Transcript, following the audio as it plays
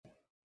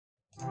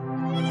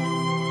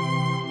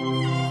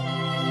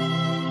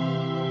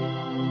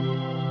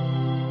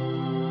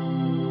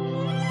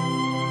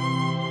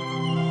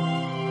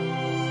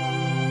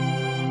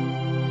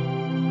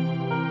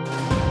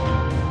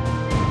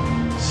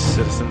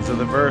Friends of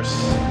the Verse.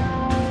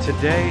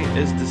 Today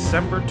is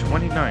December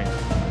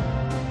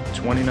 29th,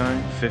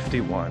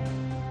 2951,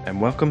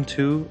 and welcome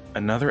to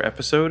another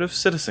episode of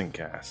Citizen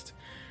Cast.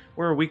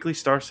 We're a weekly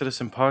Star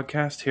Citizen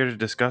podcast here to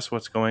discuss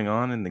what's going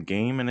on in the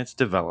game and its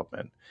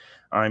development.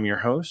 I'm your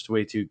host,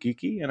 Way Too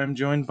Geeky, and I'm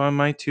joined by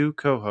my two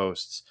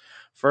co-hosts.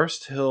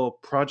 First, he'll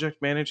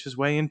project manage his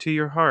way into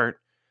your heart.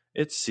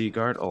 It's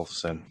Sigard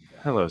Ulfson.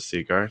 Hello,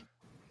 Sigard.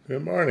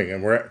 Good morning,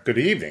 and good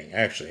evening,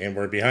 actually, and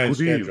we're behind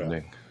Good schedule.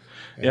 evening.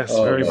 Yes,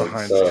 very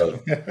behind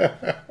schedule.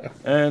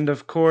 And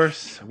of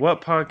course,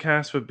 what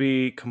podcast would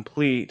be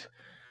complete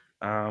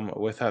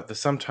without the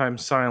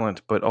sometimes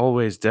silent but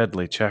always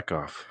deadly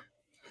Chekhov?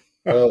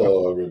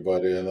 Hello,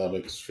 everybody, and I'm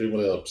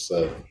extremely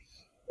upset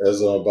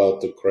as I'm about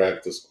to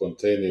crack this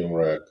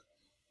Quantanium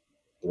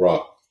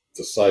rock.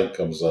 The sign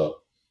comes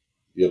up.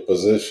 Your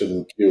position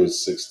in queue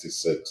is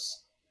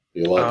 66.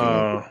 You're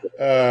locking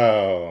it.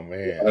 Oh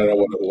man! I don't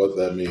know what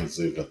that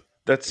means even.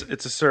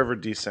 It's a server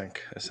desync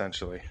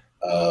essentially.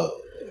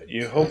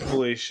 You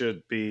hopefully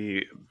should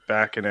be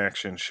back in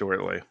action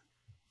shortly.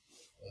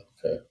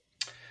 Okay.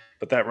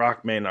 But that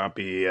rock may not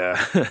be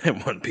in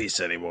one piece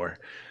anymore.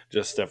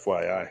 Just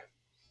FYI.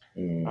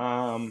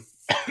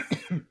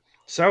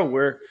 So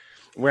we're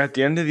at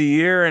the end of the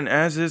year, and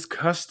as is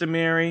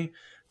customary,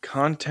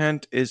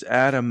 content is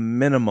at a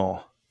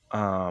minimal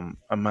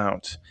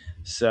amount.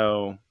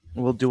 So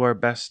we'll do our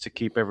best to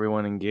keep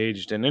everyone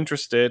engaged and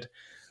interested,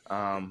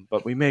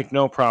 but we make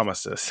no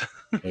promises.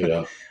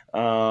 Yeah.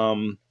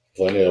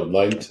 Plenty of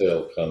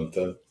Ninetale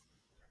content.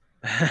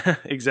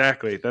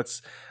 Exactly. I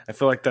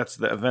feel like that's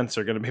the events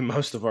are going to be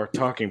most of our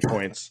talking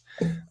points.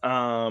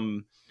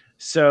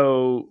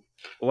 So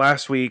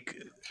last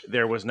week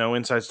there was no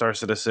Inside Star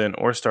Citizen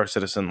or Star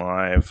Citizen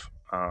Live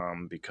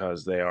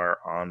because they are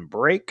on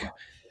break.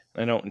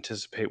 I don't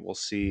anticipate we'll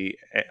see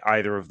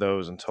either of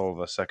those until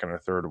the second or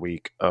third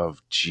week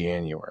of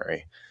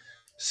January.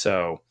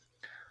 So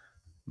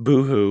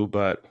boo-hoo,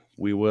 but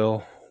we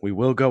will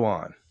go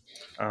on.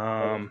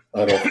 I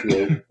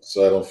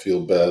don't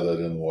feel bad I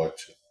didn't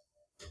watch it.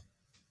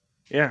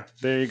 Yeah,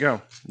 there you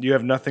go. You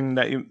have nothing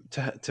that you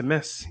to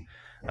miss.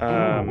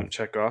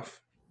 Check off.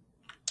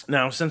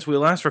 Now, since we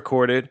last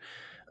recorded,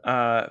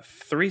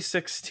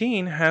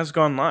 316 has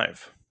gone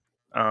live.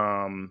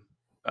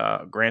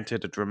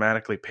 Granted, a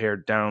dramatically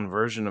pared down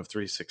version of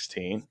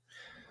 316.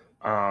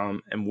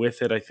 And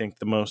with it, I think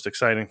the most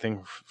exciting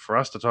thing for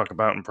us to talk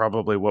about, and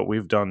probably what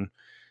we've done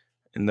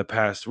in the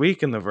past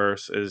week in the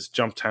verse, is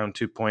Jumptown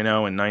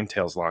 2.0 and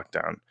Ninetales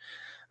Lockdown.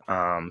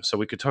 So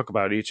we could talk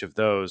about each of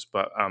those,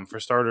 but for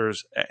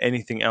starters,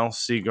 anything else,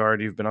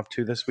 Sigard, you've been up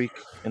to this week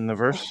in the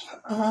verse?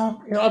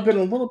 I've been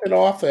a little bit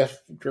off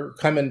after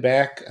coming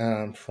back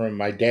from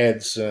my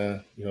dad's,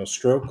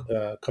 stroke,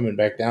 coming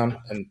back down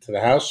into the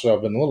house. So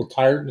I've been a little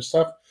tired and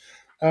stuff.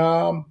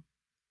 But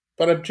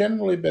I've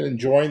generally been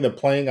enjoying the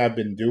playing I've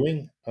been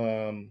doing.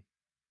 I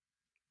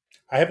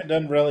haven't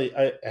done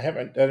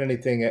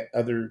anything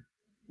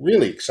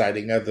really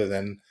exciting other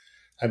than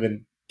I've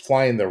been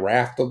flying the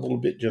raft a little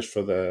bit just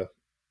for the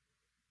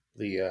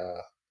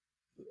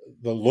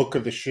look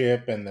of the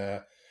ship and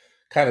the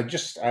kind of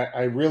just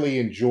I really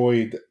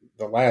enjoyed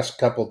the last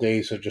couple of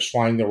days of just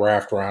flying the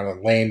raft around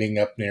and landing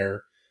up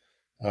near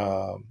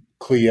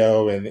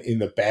Cleo and in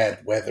the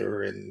bad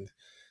weather and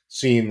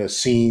seeing the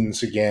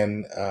scenes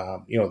again,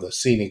 the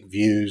scenic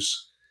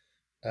views.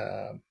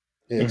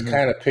 It's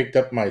kind of picked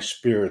up my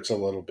spirits a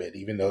little bit,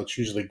 even though it's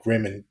usually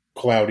grim and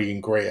cloudy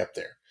and gray up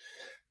there.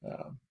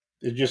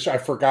 I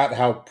forgot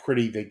how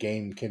pretty the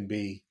game can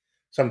be.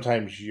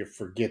 Sometimes you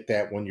forget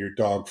that when you're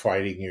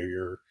dogfighting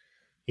or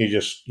you're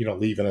just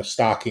leaving a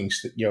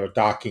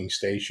docking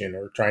station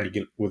or trying to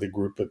get with a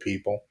group of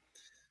people.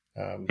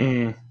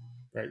 Right,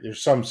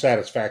 there's some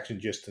satisfaction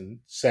just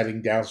in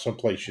setting down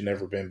someplace you've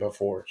never been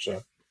before.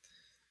 So,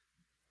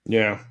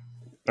 yeah,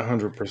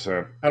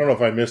 100%. I don't know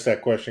if I missed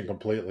that question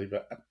completely,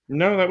 but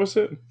no, that was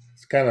it.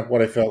 It's kind of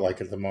what I felt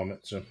like at the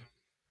moment.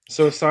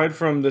 So aside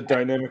from the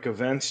dynamic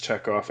events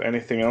Chekhov,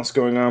 anything else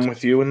going on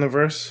with you in the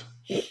verse?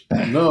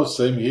 No,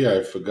 same here.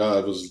 I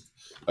forgot.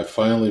 I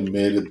finally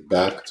made it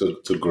back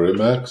to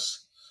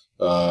Grimax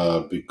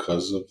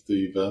because of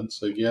the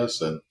events, I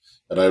guess, and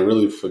I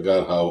really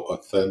forgot how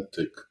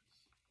authentic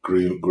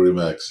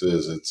Grimax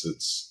is.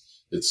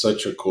 It's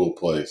such a cool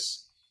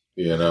place,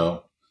 Yeah.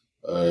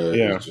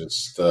 It's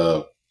just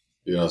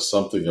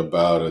something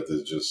about it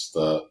is just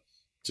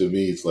to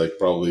me, it's like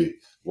probably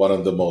one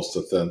of the most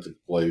authentic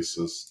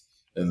places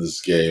in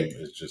this game.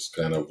 It just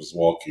kind of was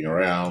walking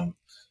around,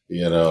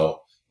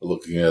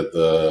 looking at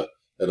the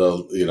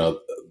little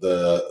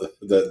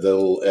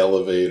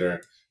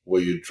elevator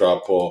where you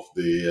drop off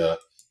the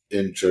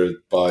injured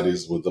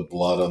bodies with the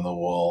blood on the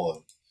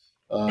wall,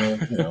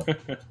 and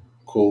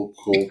cool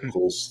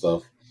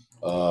stuff.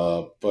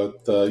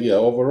 But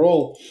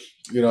overall,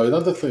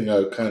 another thing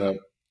I kind of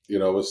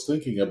was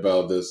thinking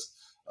about this.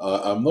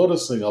 I'm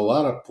noticing a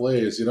lot of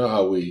players. You know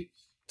how we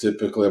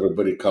typically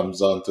everybody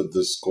comes onto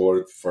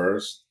Discord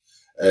first,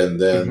 and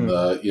then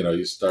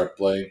you start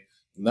playing.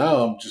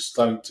 Now I'm just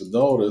starting to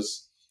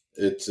notice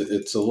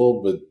it's a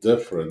little bit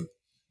different,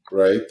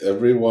 right?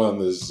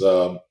 Everyone is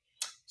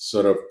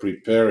sort of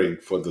preparing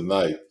for the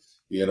night,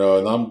 and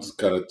I'm just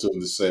kind of doing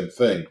the same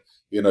thing.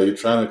 You're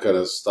trying to kind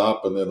of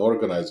stop and then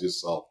organize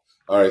yourself.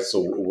 All right,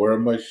 so where are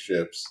my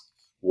ships?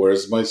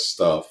 Where's my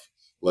stuff?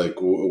 Like,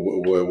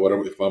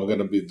 if I'm going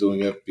to be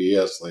doing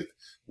FPS? Like,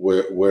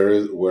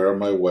 where are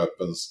my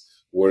weapons?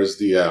 Where's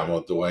the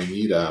ammo? Do I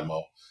need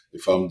ammo?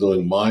 If I'm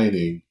doing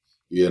mining,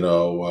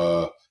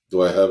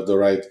 do I have the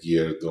right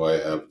gear? Do I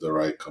have the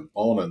right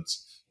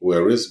components?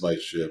 Where is my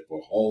ship?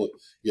 Or holy,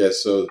 yeah.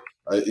 So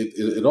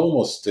it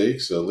almost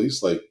takes at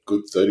least like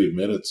good 30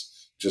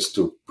 minutes just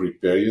to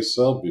prepare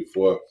yourself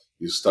before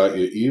you start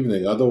your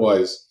evening.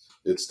 Otherwise,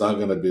 it's not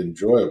going to be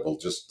enjoyable.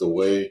 Just the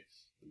way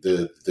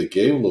the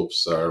game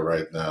loops are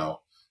right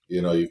now,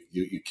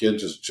 you can't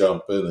just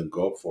jump in and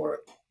go for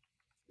it.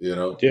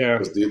 Yeah.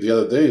 Because the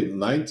other day,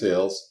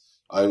 Ninetales,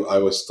 I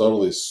was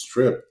totally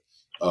stripped.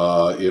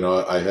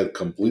 I had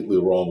completely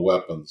wrong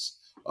weapons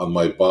on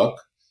my buck,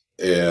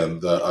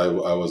 and I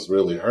was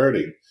really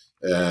hurting,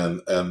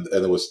 and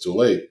it was too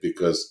late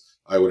because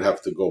I would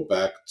have to go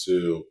back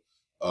to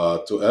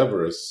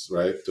Everest,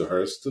 right, to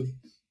Hurston,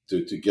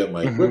 to get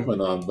my Hmm.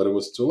 equipment on, but it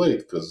was too late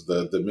because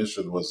the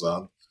mission was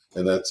on,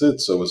 and that's it.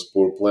 So it was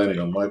poor planning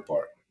on my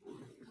part.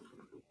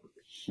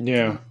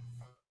 Yeah.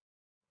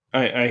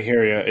 I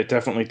hear you. It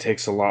definitely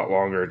takes a lot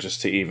longer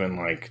just to even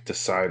like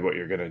decide what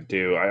you're going to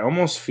do. I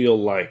almost feel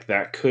like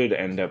that could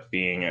end up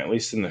being, at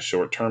least in the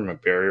short term, a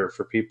barrier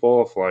for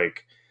people. If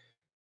like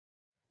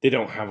they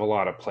don't have a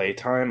lot of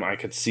playtime, I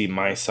could see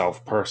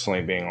myself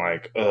personally being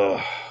like,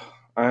 ugh,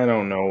 I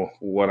don't know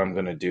what I'm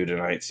going to do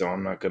tonight, so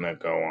I'm not going to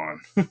go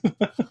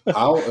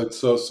on.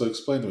 So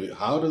explain to me,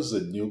 how does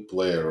a new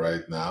player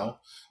right now,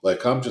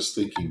 like I'm just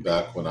thinking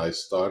back when I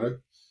started,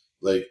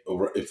 like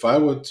if I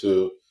were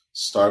to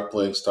start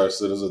playing Star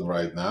Citizen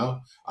right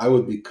now, I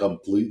would be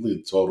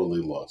completely totally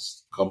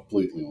lost,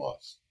 completely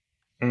lost.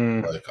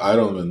 Mm, Like I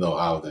don't even know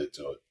how they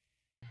do it.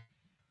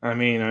 I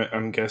mean,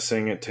 I'm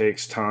guessing it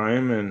takes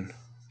time and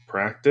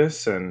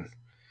practice and,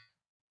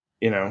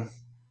 you know,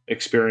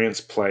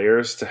 experienced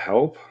players to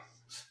help.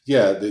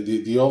 Yeah,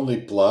 the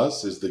only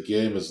plus is the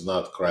game is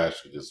not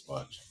crashing as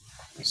much.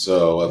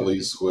 So at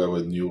least whoever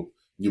new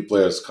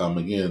players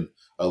coming in,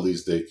 at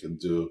least they can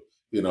do,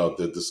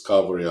 the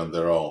discovery on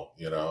their own,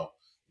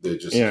 They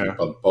just Yeah. keep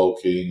on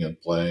poking and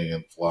playing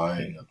and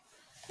flying, and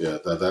yeah,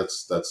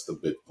 that's the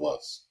big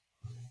plus.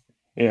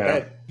 Yeah. I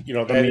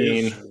That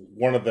mean, is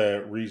one of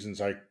the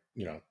reasons I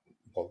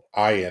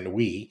and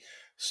we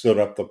stood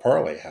up the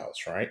Parley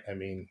House, right? I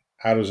mean,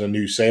 how does a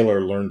new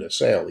sailor learn to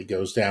sail? He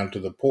goes down to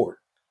the port,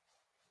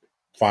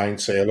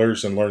 finds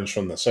sailors, and learns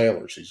from the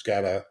sailors. He's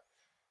got to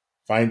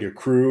find a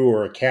crew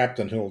or a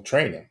captain who'll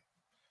train him.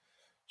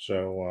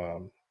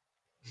 So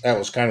that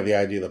was kind of the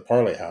idea of the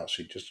Parley House.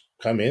 You just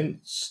come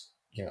in,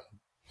 you know,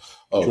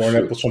 Oh join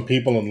up shoot, with some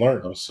people and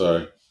learn. I'm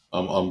sorry.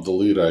 I'm the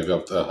leader. I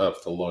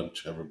have to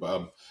launch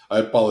everybody. I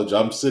apologize.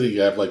 I'm sitting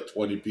here. I have like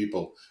 20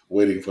 people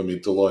waiting for me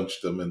to launch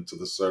them into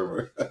the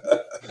server.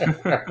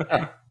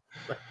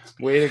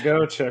 way to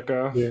go,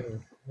 Checo.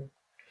 Yeah.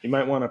 You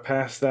might want to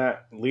pass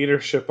that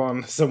leadership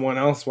on to someone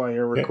else while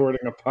you're Yeah.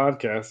 recording a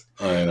podcast.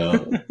 I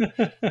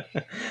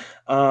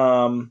know.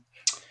 um,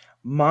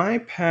 my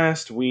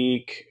past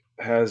week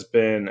has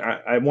been.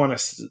 I want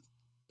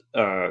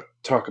to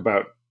talk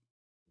about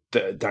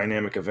the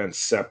dynamic events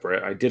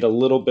separate. I did a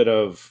little bit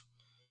of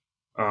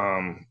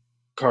um,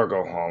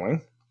 cargo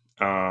hauling.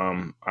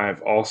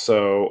 I've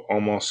also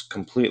almost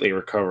completely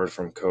recovered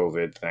from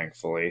COVID,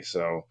 thankfully.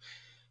 So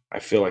I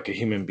feel like a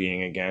human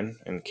being again,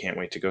 and can't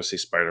wait to go see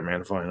Spider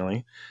Man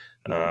finally.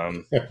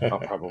 Right. I'll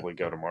probably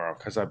go tomorrow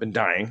because I've been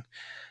dying.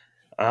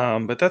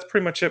 But that's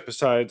pretty much it.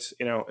 Besides,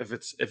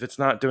 if it's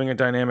not doing a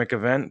dynamic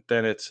event,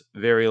 then it's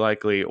very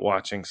likely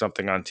watching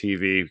something on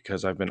TV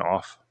because I've been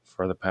off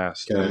for the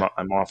past. Can I?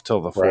 I'm off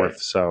till the Right. 4th.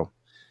 So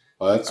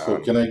Oh, that's cool.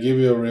 um, Can I give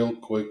you a real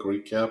quick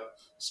recap?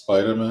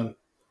 Spider Man.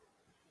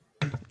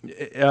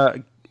 uh,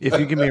 if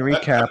you give me a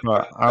recap,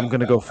 I'm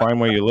gonna go find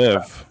where you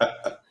live,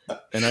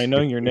 and I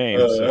know your name.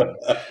 So,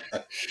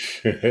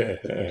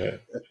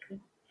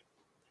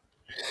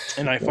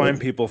 and I find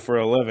people for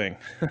a living,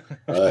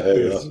 I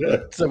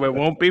know. so it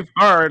won't be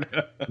hard.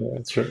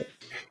 That's right.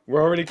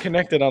 We're already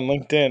connected on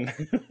LinkedIn.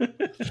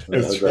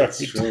 That's That's right.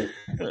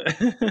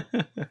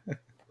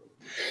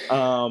 true.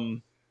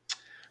 um,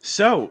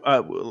 so,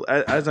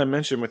 as I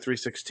mentioned with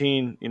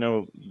 316,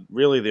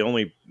 really the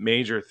only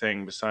major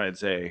thing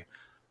besides a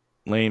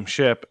lame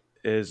ship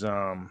is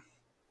really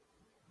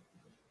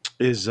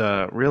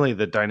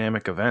the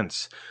dynamic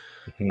events.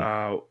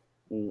 Mhm.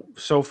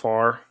 So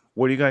far,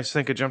 what do you guys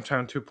think of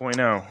Jumptown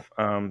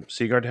 2.0?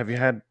 Seagard, have you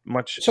had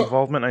much So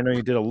involvement? I know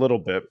you did a little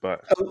bit,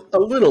 but a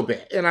little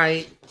bit, and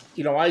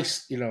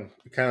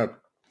kind of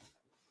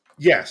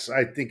yes,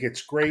 I think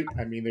it's great.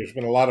 I mean, there's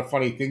been a lot of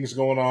funny things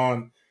going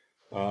on.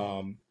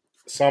 Um,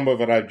 some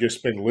of it I've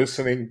just been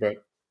listening,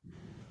 but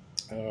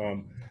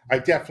I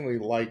definitely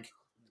like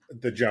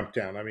the jump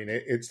down. I mean,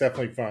 it's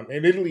definitely fun,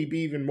 and it'll be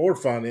even more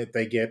fun if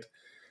they get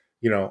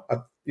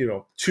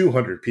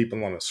 200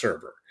 people on a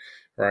server,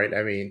 right?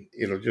 I mean,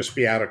 it'll just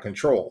be out of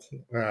control.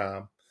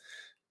 But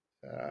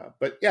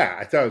yeah,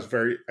 I thought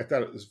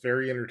it was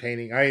very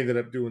entertaining. I ended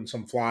up doing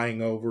some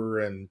flying over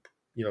and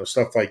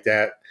stuff like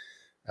that,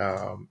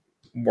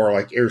 more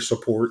like air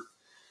support.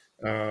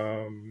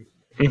 Um,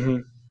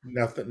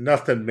 Mm-hmm.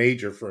 nothing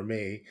major for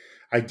me.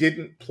 I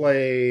didn't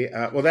play.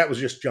 Well, that was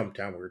just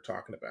Jumptown we were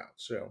talking about.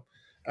 So,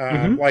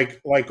 Mm-hmm.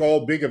 like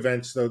all big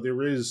events, though,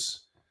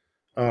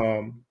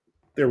 um,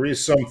 there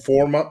is some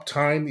form up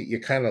time that you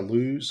kind of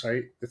lose.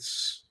 Right?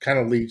 It's kind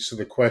of leads to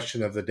the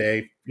question of the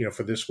day,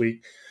 for this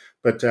week.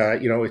 But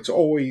it's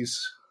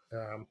always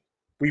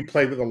we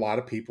play with a lot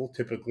of people,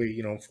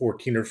 typically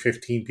 14 or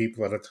 15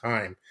 people at a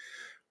time.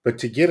 But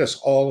to get us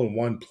all in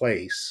one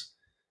place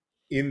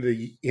in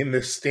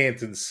the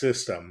Stanton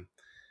system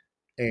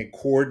and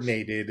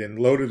coordinated and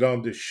loaded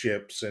onto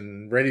ships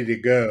and ready to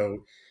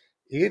go,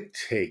 it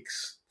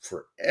takes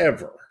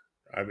forever.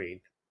 I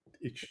mean,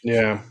 it's,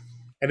 Yeah.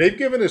 and they've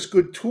given us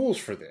good tools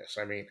for this.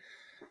 I mean,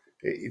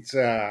 it's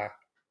Yeah,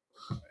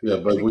 I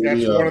but think we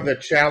that's one of the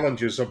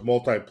challenges of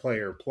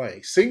multiplayer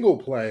play. Single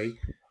play,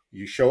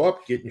 you show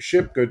up, get in your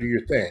ship, go do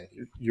your thing.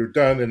 You're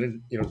done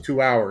in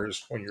 2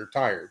 hours when you're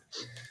tired.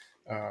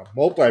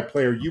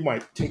 Multiplayer, you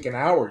might take an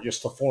hour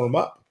just to form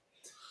up.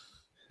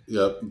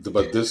 yeah,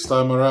 but this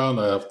time around,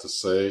 I have to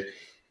say,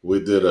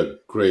 we did a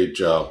great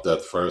job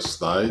that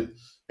first night.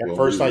 That When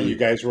first night, you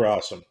guys were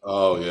awesome.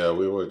 oh yeah,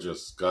 we were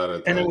just got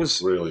it And it like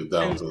was really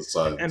down and to the and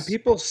science.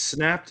 people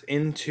snapped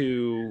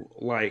into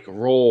like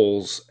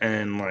roles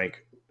and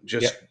like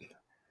just Yep.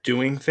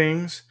 doing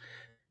things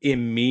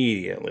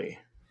immediately.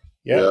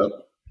 Yep. Yeah,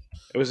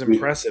 It was we-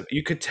 impressive.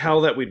 You could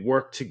tell that we'd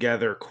worked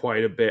together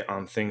quite a bit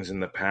on things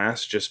in the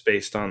past, just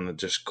based on the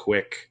just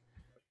quick,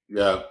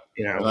 yeah.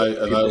 And I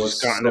people was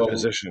just got into so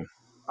position.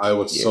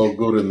 so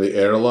good in the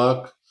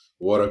airlock.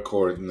 What a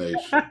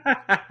coordination!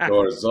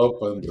 Doors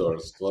open,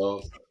 doors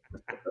closed.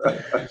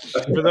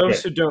 For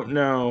those who don't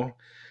know,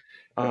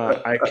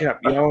 I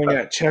kept yelling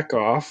at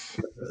Chekhov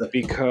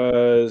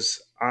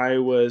because I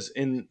was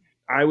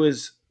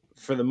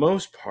for the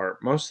most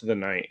part, most of the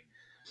night,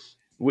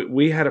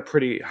 we had a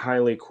pretty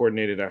highly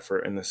coordinated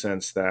effort in the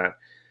sense that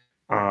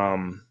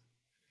um,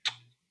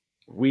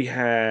 we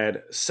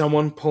had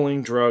someone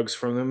pulling drugs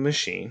from the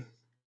machine,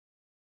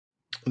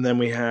 and then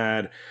we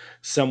had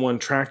someone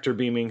tractor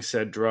beaming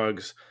said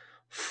drugs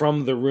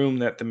from the room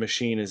that the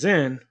machine is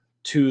in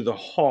to the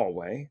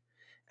hallway.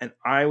 And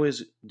I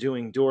was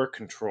doing door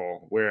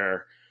control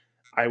where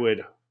I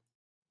would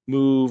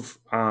move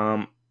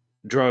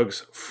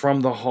drugs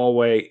from the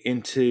hallway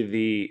into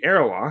the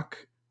airlock.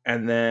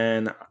 And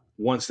then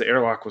once the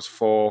airlock was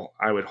full,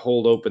 I would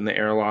hold open the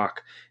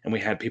airlock, and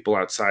we had people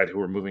outside who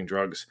were moving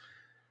drugs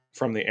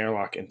from the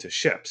airlock into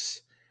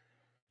ships,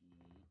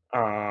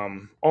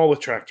 all with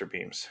tractor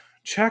beams.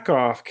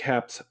 Chekhov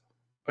kept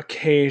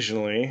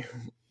occasionally,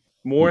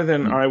 more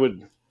than I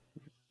would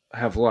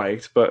have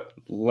liked, but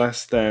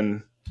less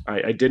than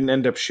I didn't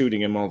end up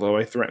shooting him, although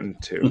I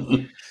threatened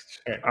to.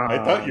 I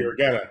thought you were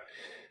gonna.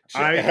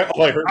 All I heard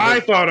I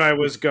thought I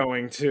was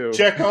going to.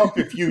 Chekhov,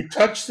 if you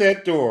touch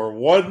that door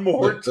one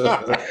more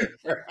time.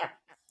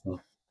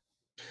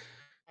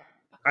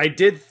 I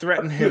did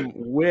threaten him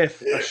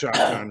with a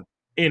shotgun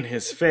in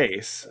his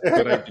face,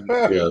 but I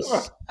didn't.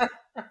 Yes.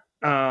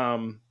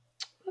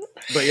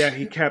 But yeah,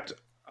 he kept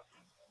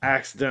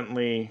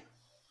accidentally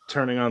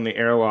turning on the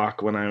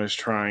airlock when I was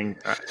trying,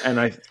 and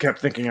I kept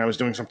thinking I was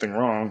doing something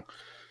wrong.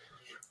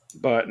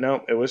 But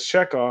no, it was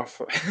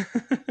Chekhov.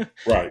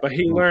 Right. But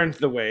he learned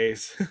the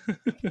ways.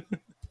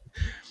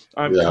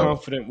 I'm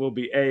confident we'll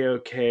be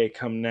A-okay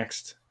come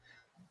next.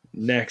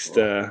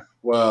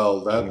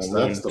 Well, that's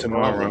the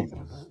tomorrow.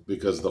 problem,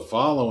 because the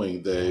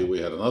following day we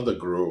had another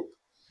group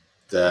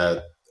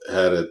that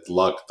had it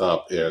locked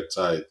up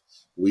airtight.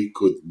 We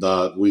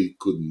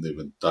couldn't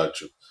even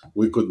touch it.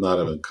 We could not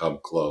even come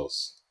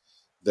close.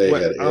 They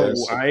had air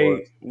support. I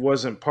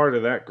wasn't part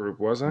of that group,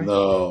 was I?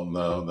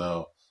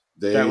 No.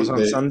 That was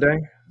on Sunday?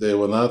 They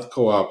were not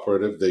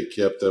cooperative. They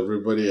kept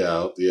everybody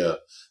out. Yeah.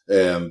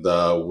 And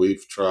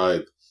we've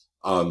tried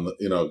on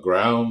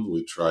ground.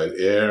 We tried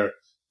air.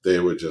 They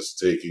were just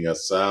taking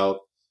us out.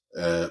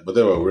 But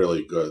they were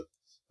really good.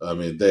 I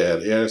mean, they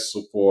had air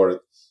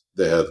support.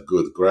 They had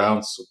good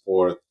ground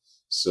support.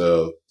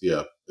 So,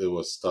 yeah, it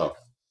was tough.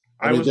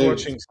 I was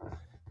watching...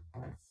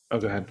 Oh,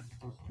 go ahead.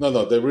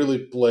 No, they really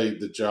played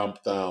the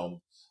jump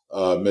down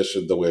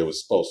mission the way it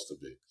was supposed to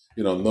be.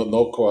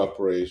 No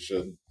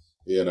cooperation,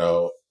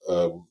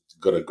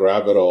 gonna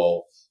grab it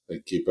all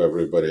and keep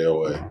everybody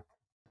away.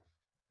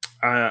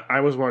 I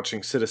was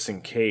watching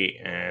Citizen Kate,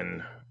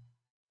 and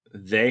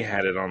they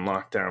had it on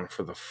lockdown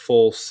for the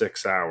full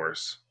 6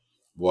 hours.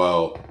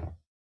 Wow.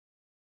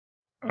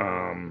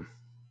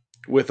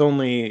 With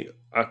only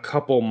a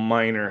couple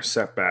minor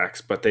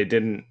setbacks, but they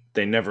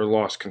never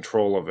lost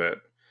control of it.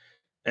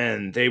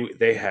 And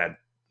they had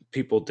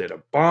people did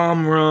a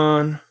bomb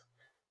run.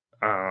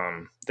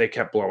 They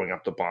kept blowing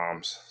up the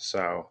bombs,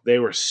 so they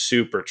were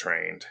super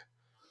trained.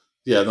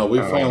 Yeah, no, we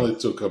finally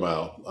took them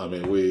out. I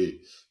mean,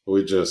 we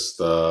We just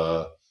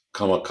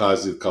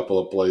kamikaze a couple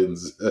of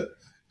planes,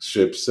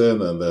 ships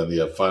in, and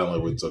then finally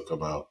we took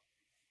them out.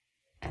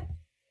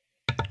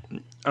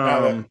 Now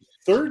the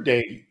third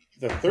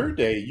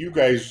day, you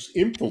guys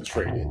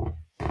infiltrated.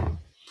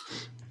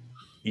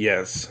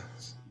 Yes.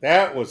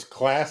 That was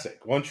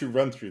classic. Once you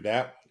run through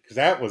that one, because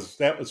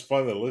that was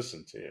fun to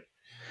listen to.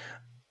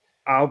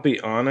 I'll be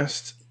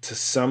honest, to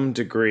some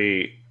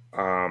degree,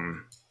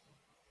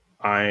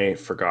 I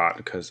forgot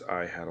because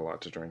I had a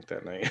lot to drink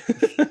that night.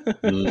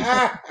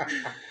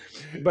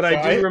 But So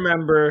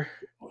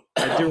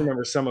I do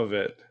remember some of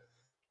it.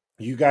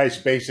 You guys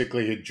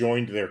basically had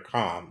joined their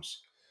comms.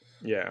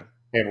 Yeah.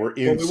 And were Well,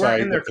 we weren't inside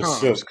in the their comms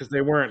facility. because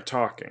they weren't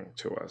talking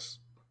to us.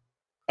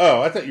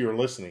 Oh, I thought you were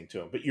listening to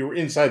them, but you were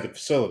inside the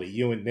facility,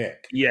 you and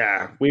Nick.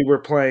 Yeah, we were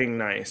playing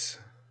nice.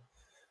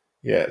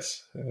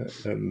 Yes.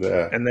 And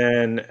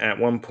then at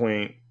one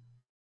point,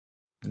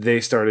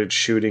 they started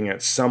shooting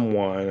at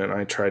someone, and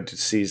I tried to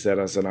seize that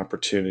as an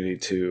opportunity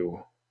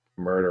to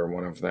murder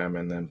one of them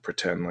and then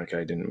pretend like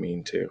I didn't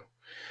mean to.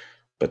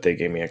 But they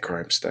gave me a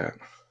crime stat.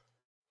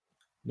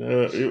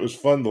 It was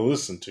fun to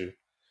listen to.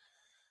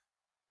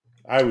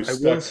 I was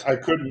stuck. I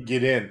couldn't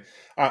get in.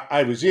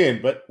 I was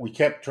in, but we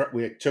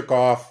took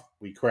off.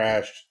 We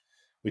crashed.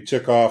 We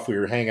took off. We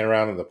were hanging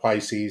around in the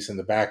Pisces in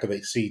the back of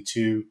the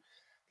C2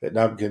 that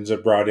Nubbkins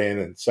had brought in,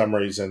 and some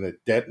reason it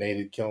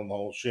detonated, killing the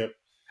whole ship.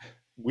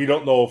 We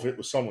don't know if it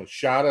was someone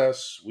shot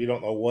us. We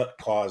don't know what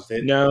caused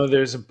it. No,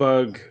 there's a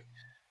bug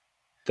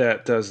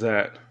that does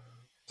that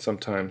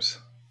sometimes.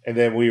 And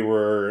then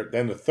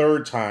the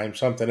third time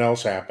something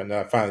else happened.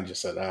 I finally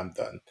just said, I'm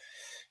done.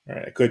 All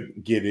right, I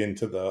couldn't get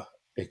into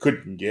it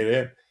couldn't get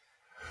in.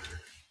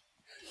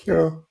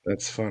 Yeah.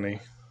 That's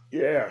funny.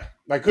 Yeah.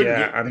 I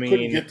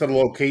couldn't get to the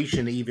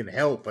location to even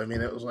help. I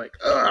mean, it was like,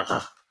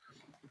 ugh.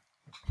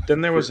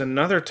 Then there was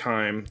another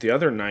time, the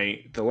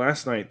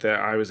last night that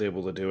I was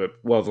able to do it.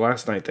 Well, the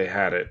last night they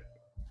had it.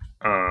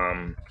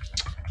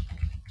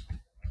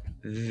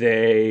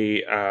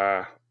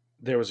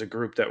 There was a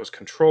group that was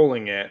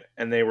controlling it,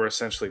 and they were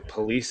essentially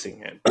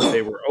policing it.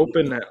 They were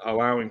open at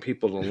allowing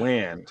people to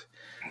land,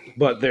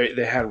 but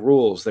they had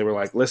rules. They were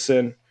like,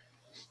 listen,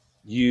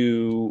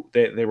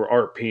 they were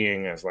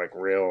RPing as like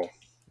real,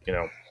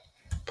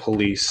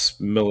 police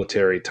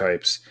military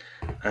types,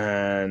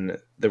 and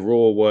the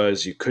rule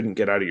was you couldn't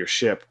get out of your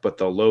ship, but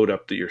they'll load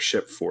up your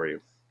ship for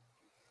you.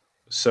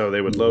 So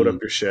they would load up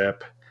your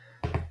ship,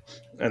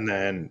 and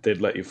then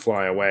they'd let you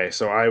fly away.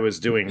 So I was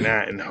doing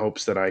that in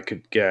hopes that I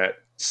could get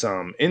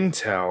some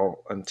intel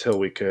until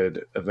we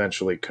could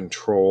eventually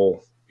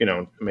control,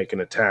 make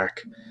an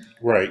attack.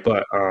 Right.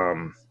 But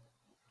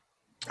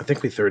I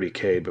think we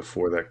 30K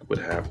before that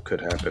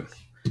could happen.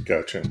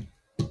 Gotcha.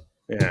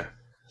 Yeah.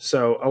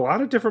 So a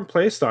lot of different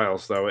play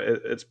styles, though.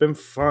 It's been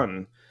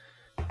fun.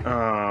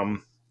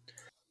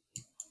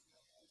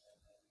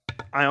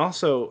 I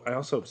also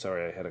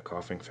sorry, I had a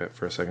coughing fit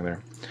for a second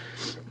there.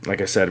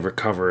 Like I said,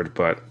 recovered,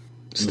 but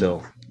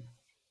still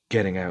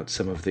getting out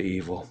some of the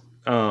evil.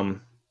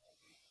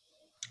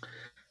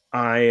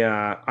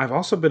 I've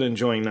also been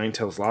enjoying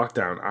Ninetales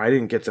Lockdown. I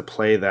didn't get to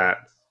play that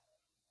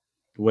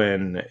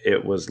when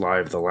it was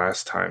live the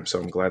last time, so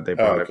I'm glad they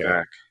brought it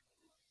back.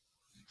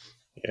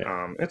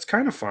 Yeah. It's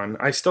kind of fun.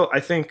 I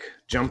think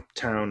Jump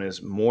Town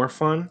is more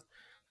fun,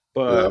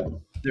 but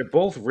they're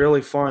both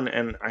really fun,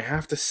 and I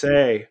have to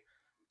say,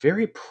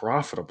 very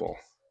profitable.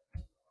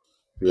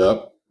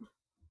 Yep.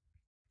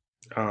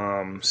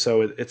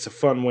 So it's a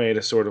fun way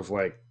to sort of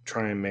like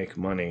try and make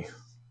money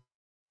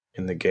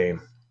in the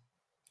game.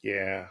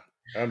 Yeah.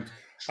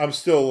 I'm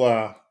still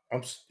I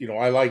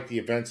like the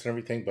events and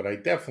everything, but I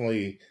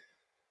definitely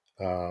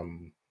I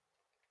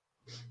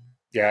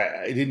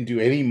didn't do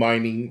any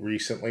mining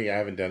recently. I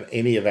haven't done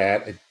any of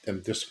that.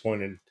 I'm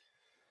disappointed.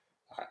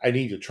 I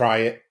need to try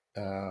it.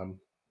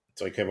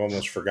 It's like I've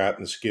almost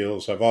forgotten the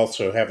skills. I've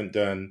also haven't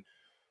done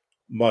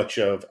much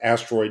of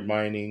asteroid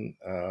mining,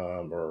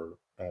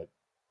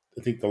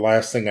 I think the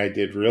last thing I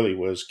did really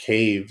was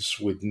caves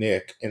with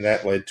Nick, and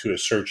that led to a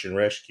search and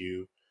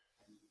rescue.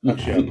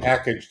 Actually, a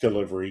package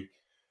delivery.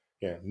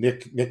 Yeah,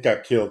 Nick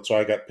got killed, so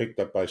I got picked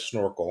up by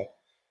Snorkel,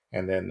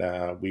 and then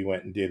we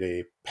went and did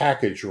a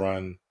package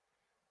run.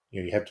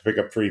 You have to pick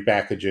up 3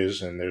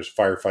 packages, and there's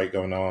a firefight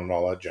going on and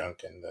all that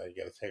junk, and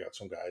you got to take out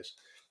some guys,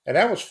 and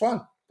that was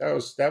fun. That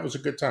was a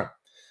good time.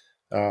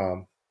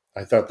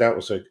 I thought that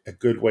was a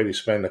good way to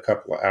spend a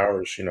couple of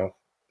hours,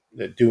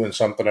 doing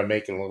something and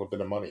making a little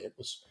bit of money. It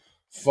was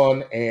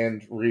fun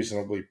and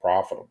reasonably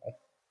profitable.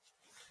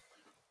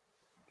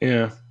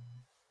 Yeah.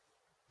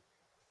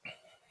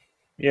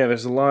 Yeah,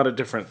 there's a lot of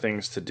different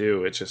things to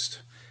do.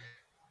 It's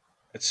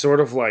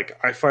sort of like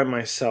I find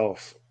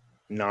myself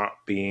not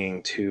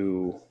being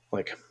too,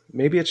 like,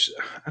 maybe it's,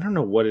 I don't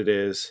know what it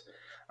is.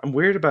 I'm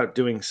weird about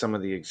doing some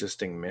of the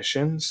existing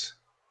missions.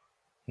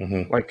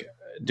 Mm-hmm. Like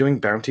doing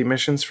bounty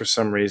missions, for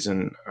some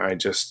reason, I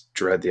just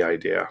dread the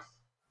idea.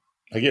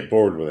 I get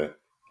bored with it.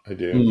 I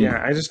do.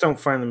 Yeah, I just don't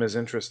find them as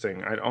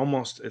interesting.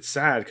 It's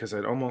sad because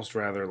I'd almost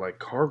rather like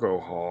cargo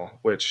haul,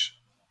 which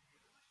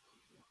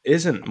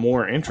isn't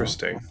more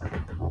interesting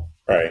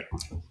Right.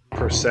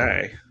 per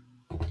se.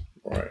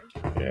 Right.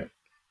 Yeah.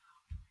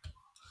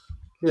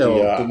 Yeah, The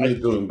well, to me,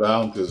 doing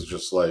bounty is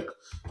just like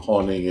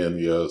honing in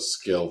your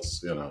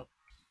skills,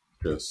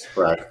 just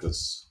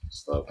practice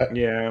stuff.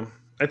 Yeah,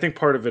 I think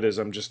part of it is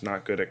I'm just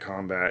not good at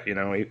combat.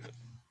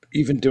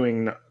 Even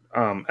doing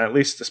at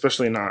least,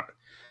 especially not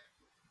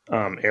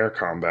air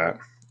combat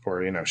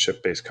or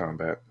ship based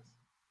combat.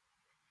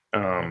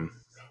 well,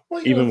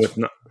 Even with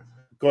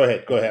go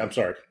ahead. Go ahead. I'm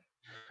sorry.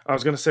 I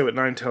was going to say with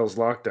Nine Tails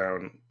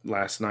Lockdown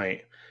last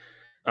night,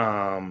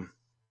 um,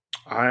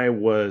 I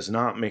was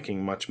not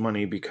making much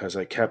money because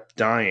I kept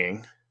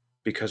dying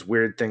because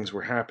weird things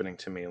were happening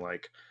to me.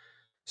 Like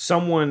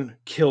someone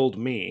killed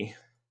me.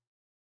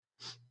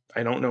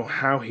 I don't know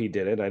how he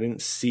did it. I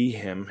didn't see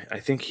him. I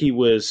think it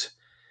was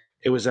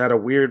at a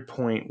weird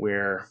point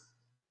where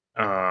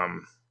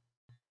um,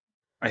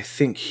 I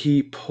think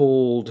he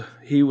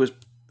was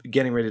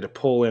getting ready to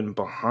pull in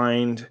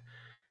behind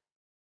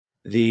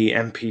the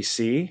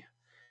NPC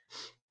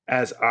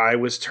as I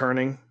was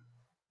turning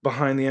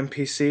behind the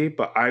NPC,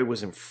 but I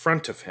was in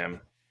front of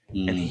him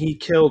and he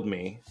killed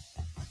me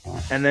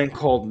and then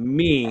called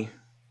me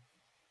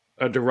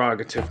a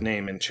derogative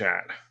name in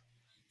chat.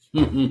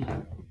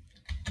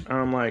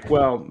 I'm like,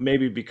 well,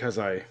 maybe because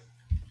I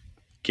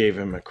gave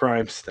him a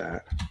crime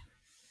stat,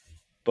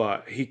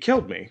 but he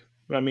killed me.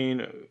 I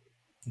mean,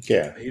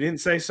 Yeah. he didn't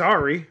say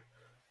sorry.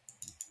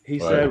 He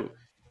Right. said,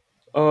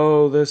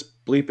 "Oh, this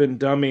bleeping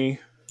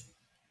dummy."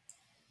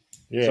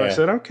 Yeah. So I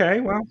said, "Okay,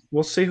 well,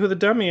 we'll see who the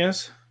dummy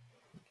is."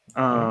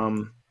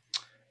 And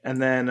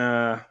then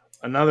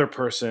another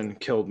person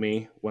killed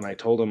me when I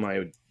told him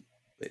I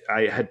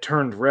had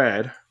turned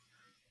red.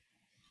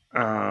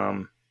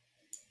 And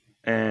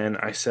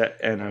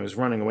I was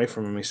running away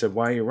from him. He said,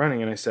 "Why are you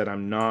running?" And I said,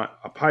 "I'm not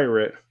a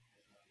pirate.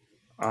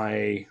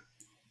 I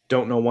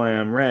don't know why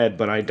I'm red,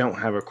 but I don't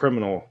have a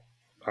criminal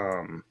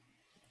crime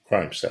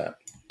stat.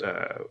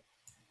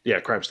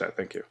 Crime stat.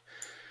 Thank you.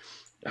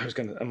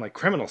 I'm like,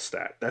 criminal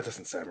stat. That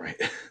doesn't sound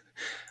right."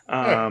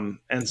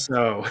 And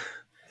so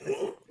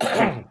he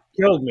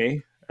killed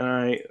me,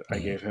 and I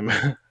gave him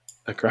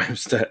a crime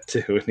stat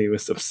too, and he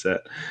was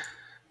upset.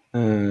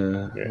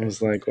 I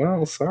was like,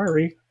 "Well,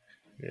 sorry.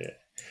 Yeah.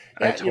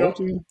 I told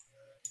you."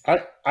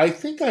 I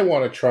think I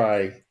want to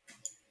try.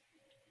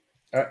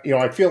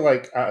 I feel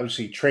like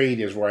obviously trade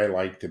is where I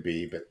like to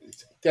be, but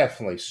it's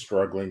definitely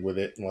struggling with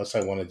it unless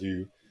I want to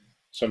do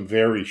some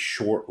very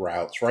short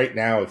routes. Right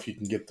now, if you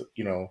can get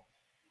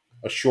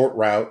a short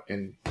route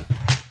and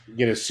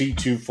get a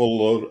C2 full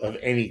load of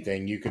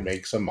anything, you can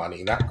make some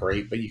money. Not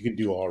great, but you can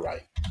do all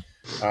right.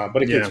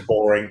 But it gets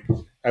boring.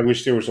 I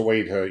wish there was a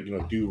way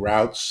to do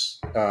routes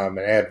and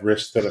add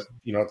risk to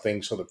the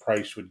things so the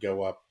price would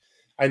go up.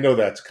 I know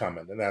that's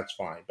coming, and that's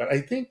fine. But I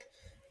think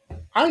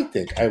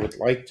I would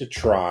like to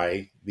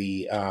try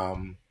the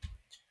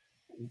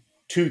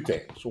two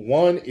things.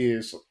 One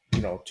is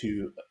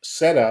to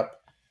set up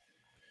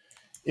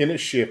in a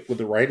ship with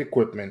the right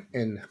equipment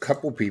and a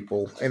couple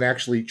people and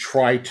actually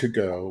try to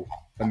go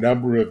a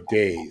number of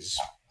days,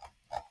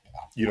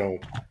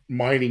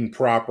 mining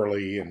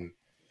properly and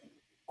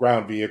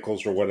ground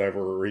vehicles or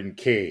whatever or in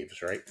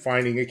caves, right?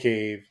 Finding a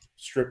cave,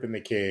 stripping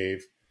the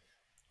cave,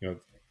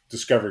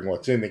 discovering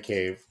what's in the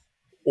cave,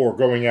 or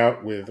going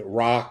out with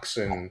rocks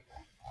and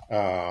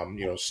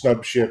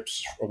snub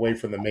ships away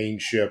from the main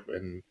ship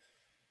and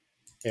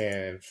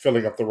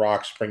filling up the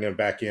rocks, bringing them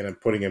back in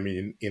and putting them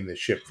in the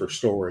ship for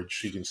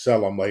storage so you can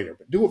sell them later.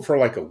 But do it for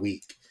like a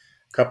week,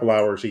 a couple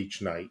hours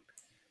each night.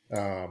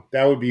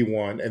 That would be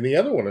one. And the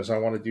other one is I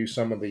want to do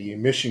some of the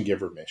mission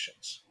giver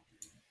missions.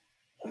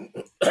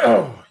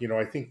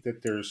 I think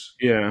that there's...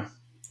 Yeah.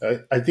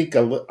 I think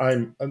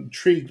I'm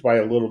intrigued by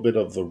a little bit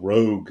of the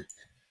rogue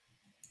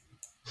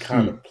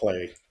kind of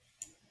play,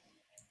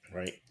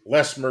 right?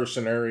 Less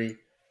mercenary,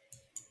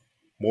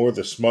 more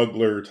the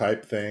smuggler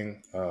type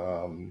thing.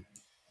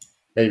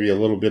 Maybe a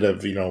little bit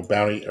of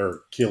bounty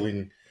or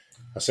killing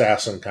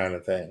assassin kind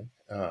of thing.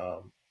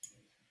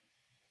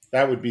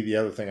 That would be the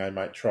other thing I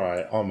might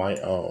try on my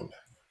own.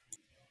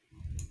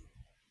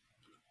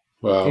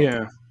 Well,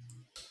 yeah.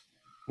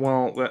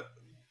 Well,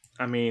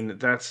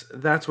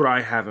 that's what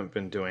I haven't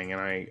been doing, and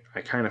I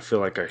kind of feel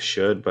like I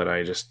should, but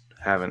I just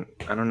haven't.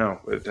 I don't know.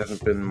 It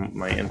hasn't been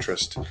my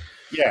interest.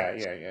 Yeah.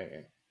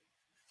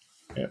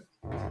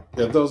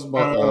 Those.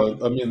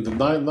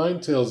 The nine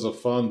tails are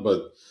fun,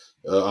 but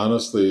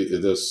honestly,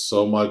 there's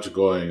so much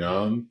going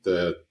on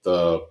that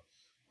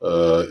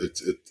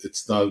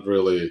it's not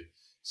really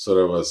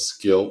sort of a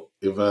skill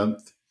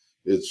event.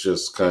 It's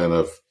just kind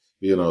of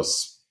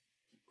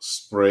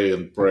spray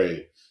and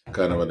pray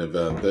kind of an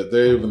event.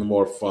 They're even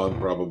more fun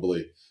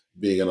probably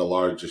being in a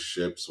larger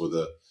ships with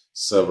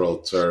several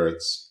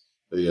turrets.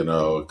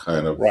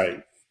 Kind of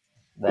right.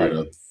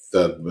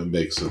 That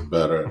makes it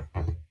better.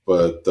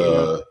 But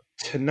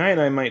tonight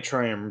I might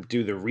try and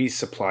do the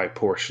resupply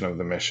portion of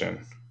the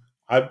mission.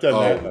 I've done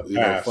that in the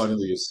past. Funny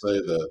that you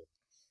say that.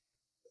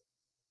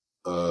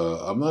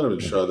 I'm not even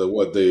sure that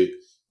what they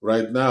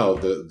right now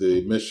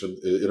the mission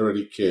it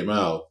already came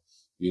out.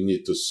 you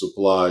need to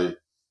supply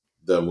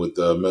them with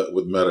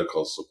with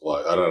medical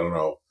supply. I don't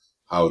know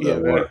how Yeah,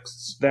 that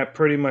works. that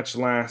pretty much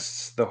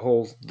lasts the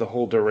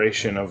whole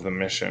duration of the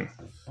mission.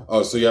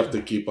 Oh, so you have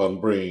to keep on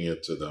bringing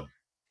it to them.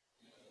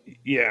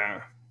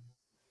 Yeah,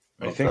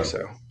 I think Okay.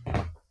 so.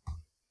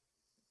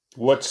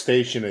 What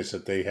station is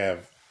it they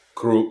have?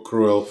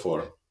 Cruel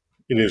for.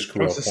 It is Oh,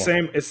 Cruel it's the Form.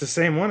 same. It's the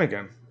same one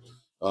again.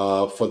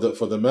 For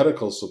the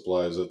medical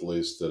supplies, at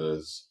least it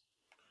is.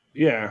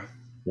 Yeah.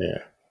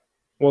 Yeah.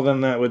 Well,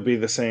 then that would be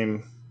the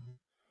same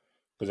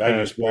Because I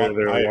as just where bought,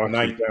 they're I have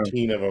walking down.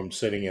 19 of them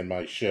sitting in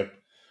my ship,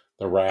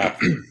 the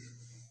raft.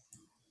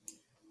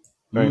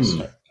 Nice.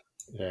 Hmm.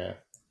 Yeah.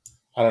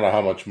 I don't know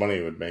how much money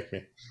it would make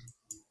me.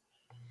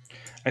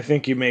 I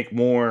think you make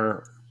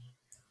more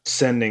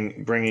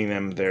bringing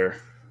them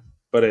there,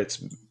 but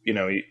it's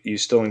you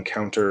still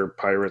encounter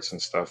pirates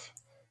and stuff.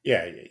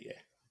 Yeah.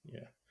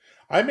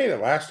 I made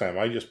it last time.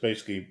 I just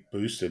basically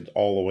boosted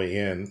all the way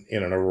in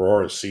an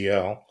Aurora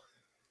CL.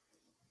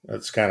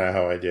 That's kind of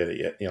how I did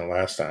it,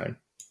 last time.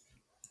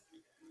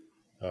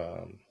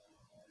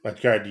 I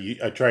tried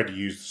to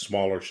use the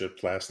smaller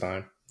ships last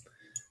time.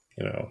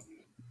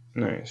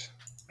 Nice.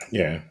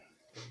 Yeah.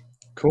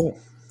 Cool.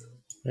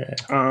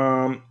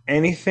 Yeah.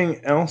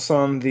 Anything else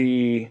on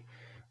the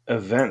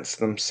events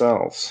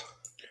themselves?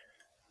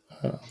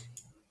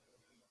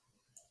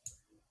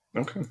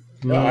 Okay.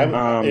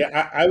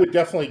 I would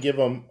definitely give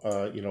them,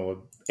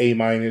 A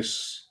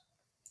minus,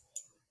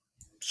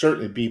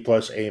 certainly B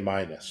plus, A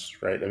minus.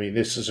 Right. I mean,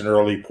 this is an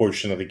early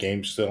portion of the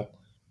game still.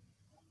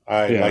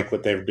 I like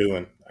what they're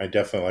doing. I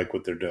definitely like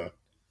what they're doing.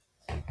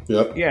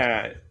 Yep.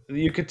 Yeah,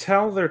 you could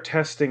tell they're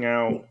testing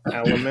out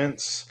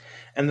elements,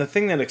 and the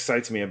thing that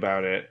excites me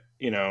about it,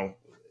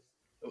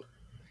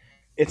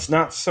 it's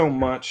not so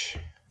much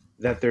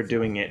that they're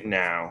doing it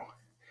now,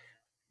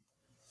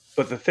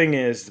 but the thing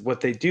is,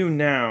 what they do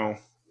now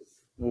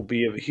will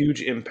be a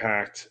huge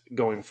impact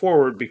going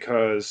forward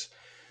because,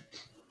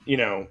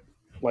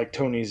 like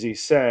Tony Z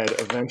said,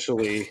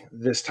 eventually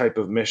this type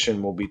of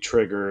mission will be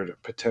triggered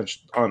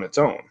potential on its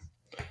own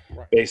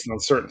based on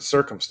certain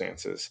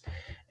circumstances.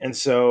 And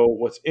so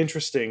what's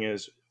interesting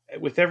is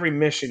with every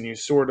mission you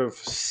sort of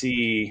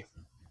see,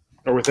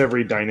 or with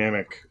every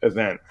dynamic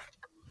event,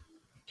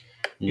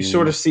 you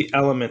sort of see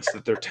elements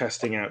that they're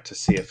testing out to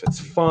see if it's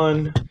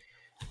fun,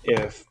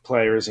 if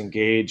players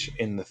engage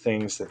in the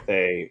things that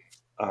they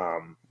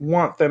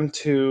want them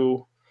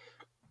to,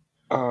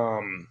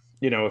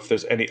 if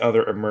there's any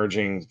other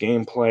emerging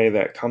gameplay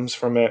that comes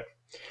from it.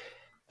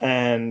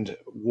 And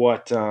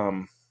what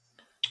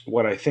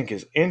I think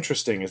is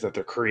interesting is that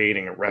they're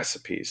creating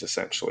recipes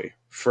essentially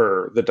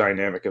for the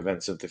dynamic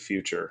events of the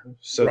future,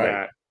 so Right.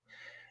 that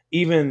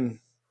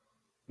even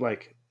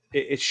like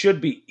it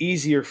should be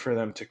easier for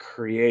them to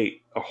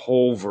create a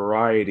whole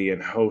variety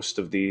and host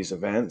of these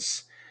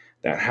events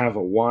that have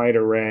a wide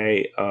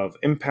array of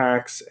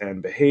impacts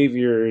and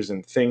behaviors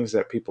and things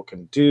that people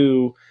can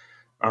do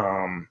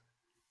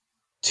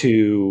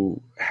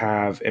to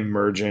have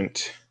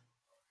emergent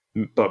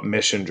but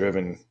mission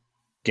driven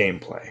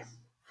gameplay.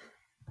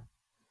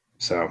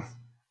 So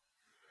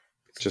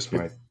just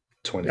my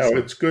 20 No, cents.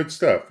 it's good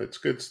stuff. It's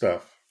good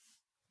stuff.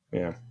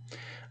 Yeah.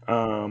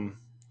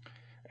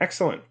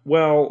 Excellent.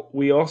 Well,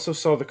 we also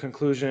saw the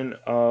conclusion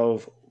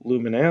of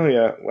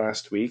Luminalia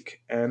last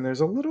week, and there's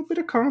a little bit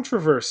of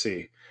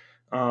controversy.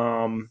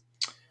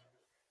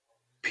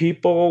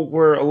 People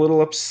were a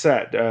little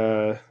upset.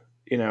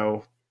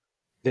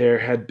 There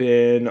had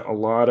been a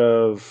lot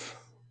of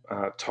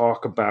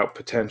talk about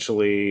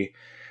potentially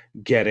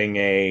getting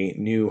a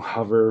new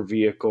hover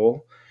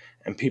vehicle,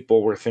 and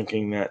people were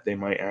thinking that they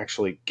might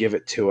actually give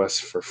it to us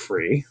for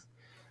free.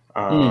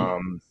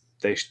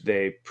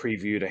 They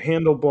previewed a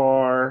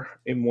handlebar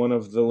in one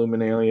of the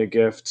Luminalia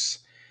gifts,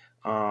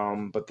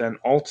 but then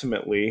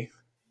ultimately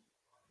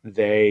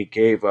they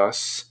gave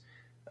us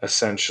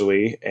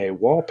essentially a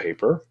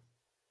wallpaper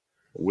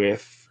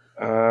with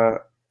the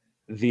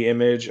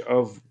image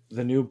of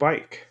the new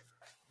bike.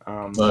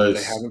 They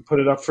Nice. haven't put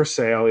it up for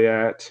sale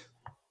yet.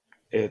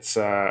 It's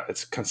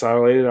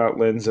consolidated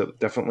outlets. It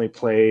definitely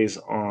plays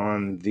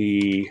on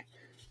the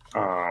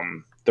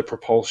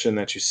propulsion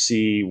that you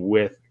see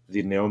with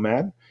the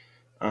Nomad.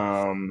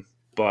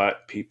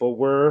 But people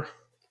were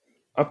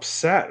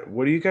upset.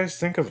 What do you guys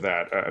think of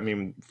that? I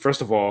mean,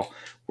 first of all,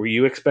 were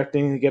you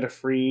expecting to get a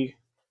free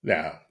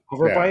No.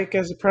 hoverbike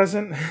as a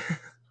present?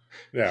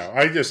 No.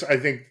 I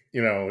think,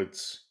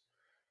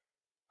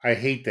 I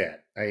hate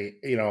that.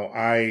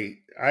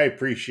 I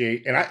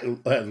appreciate,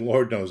 and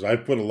Lord knows I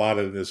put a lot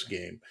in this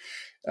game.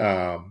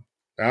 I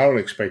don't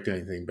expect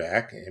anything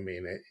back. I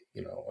mean,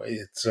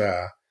 it's,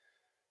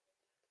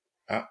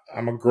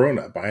 I'm a grown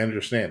up. I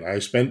understand. I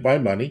spent my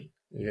money,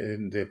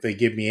 and if they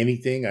give me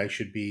anything, I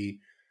should be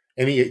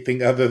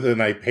anything other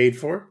than I paid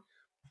for.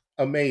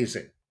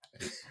 Amazing,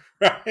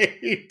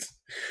 right?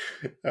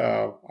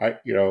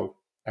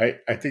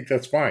 I think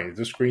that's fine. It's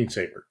a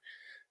screensaver.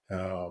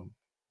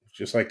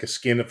 Just like a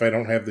skin if I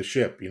don't have the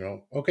ship.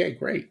 Okay,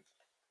 great.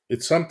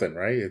 It's something,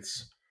 right?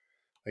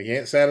 I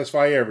can't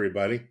satisfy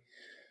everybody.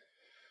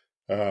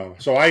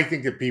 So I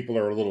think that people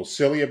are a little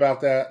silly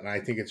about that, and I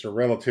think it's a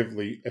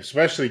relatively,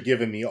 especially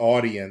given the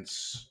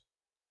audience,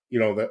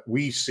 that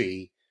we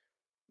see,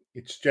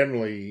 it's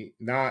generally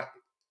not,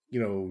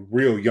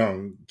 real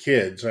young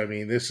kids. I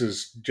mean, this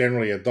is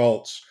generally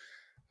adults.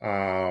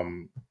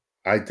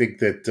 I think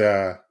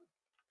that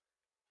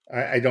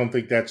I don't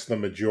think that's the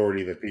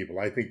majority of the people.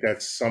 I think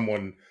that's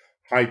someone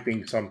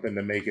hyping something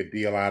to make a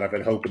deal out of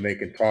it, hoping they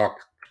can talk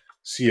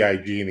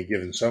CIG into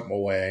giving something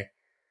away.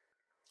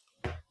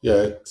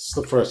 Yeah, it's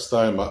the first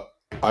time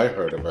I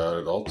heard about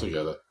it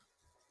altogether.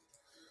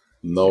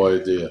 No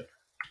idea.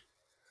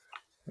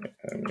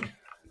 I mean,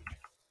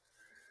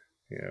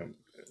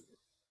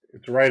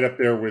 it's right up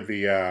there with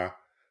the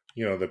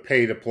the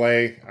pay to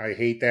play. I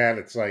hate that.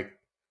 It's like,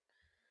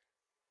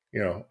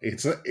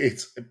 it's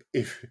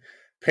if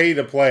pay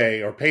to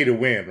play or pay to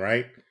win,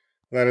 right?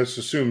 That just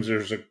assumes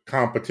there's a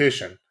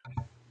competition.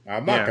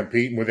 I'm not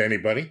competing with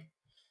anybody.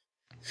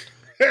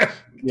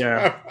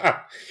 Yeah.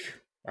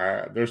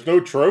 There's no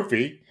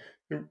trophy,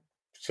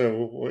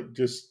 so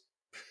just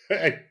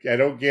I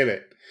don't get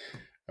it.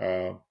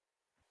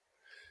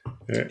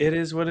 It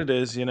is what it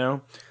is,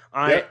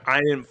 I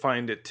didn't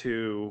find it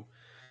too.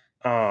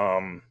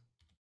 I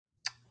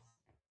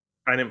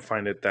didn't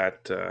find it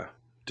that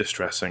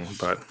distressing,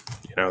 but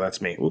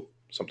that's me. Oop,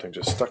 something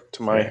just stuck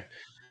to my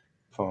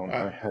phone.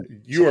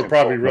 You were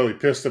probably really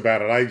pissed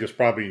about it. I just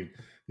probably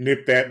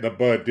nipped that in the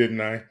bud, didn't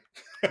I?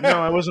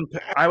 No, I wasn't.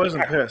 I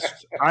wasn't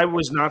pissed. I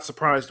was not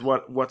surprised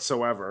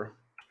whatsoever.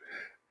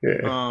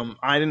 Yeah.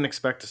 I didn't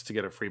expect us to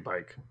get a free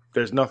bike.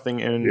 There's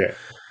nothing in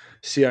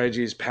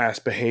CIG's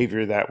past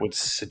behavior that would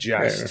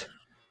suggest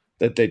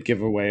that they'd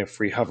give away a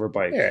free hover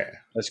bike. Yeah.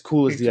 As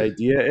cool as the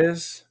idea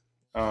is,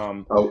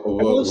 I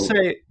will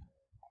say.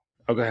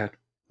 Oh, go ahead.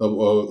 I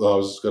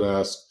was just going to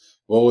ask,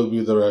 what would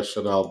be the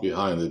rationale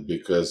behind it?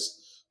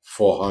 Because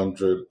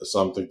 400,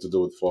 something to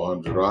do with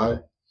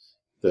 400i,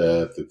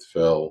 that it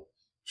fell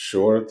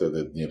short, that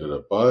it needed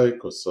a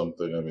bike or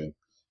something. I mean,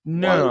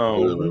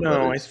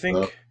 no.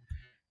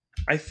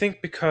 I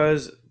think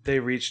because they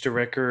reached a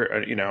record,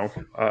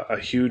 a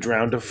huge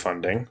round of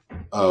funding.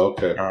 Oh,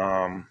 okay.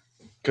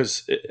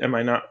 Because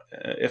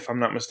if I'm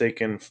not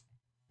mistaken,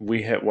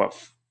 we hit what,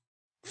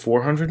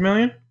 400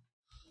 million?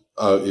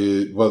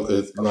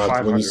 It's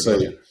not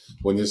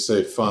when you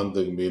say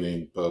funding,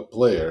 meaning per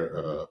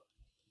player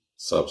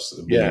subs.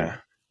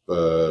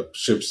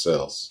 Ship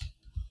sales.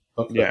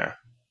 Okay.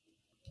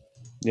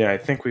 Yeah. I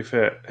think we've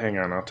hit. Hang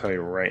on, I'll tell you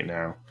right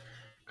now,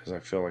 because I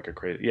feel like a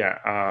crazy.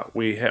 Yeah,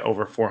 we hit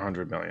over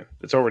 400 million.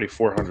 It's already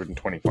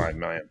 425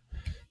 million.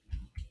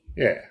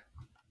 Yeah.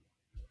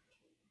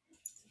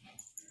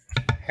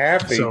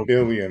 Half a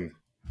billion.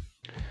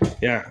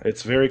 Yeah,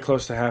 it's very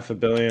close to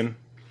 $500 million.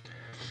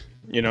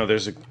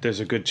 There's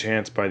a good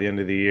chance by the end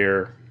of the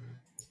year,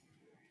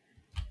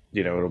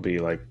 it'll be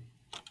like,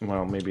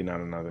 well, maybe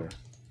not another.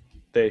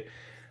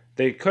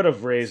 They could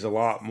have raised a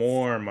lot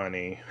more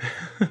money.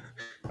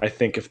 I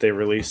think if they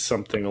released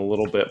something a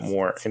little bit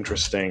more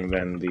interesting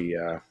than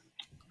the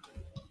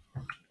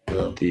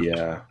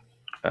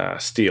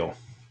steel,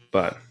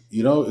 but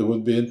it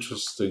would be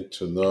interesting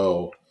to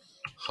know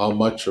how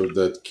much of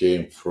that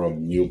came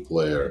from new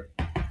player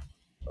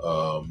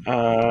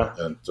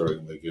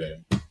entering the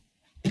game.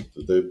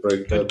 Did they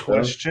break that down? Good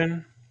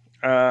question.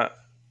 I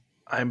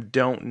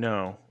don't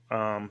know.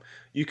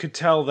 You could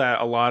tell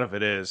that a lot of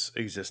it is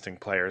existing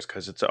players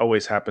because it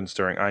always happens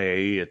during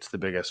IAE. It's the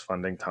biggest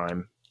funding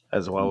time,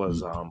 as well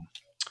as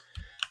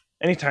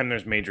anytime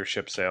there's major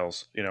ship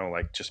sales,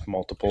 like just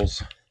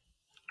multiples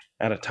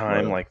at a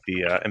time, like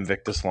the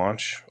Invictus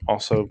launch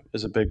also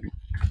is a big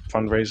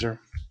fundraiser.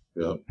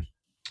 Yeah.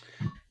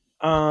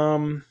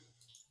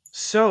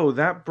 So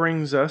that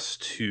brings us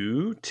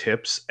to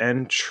tips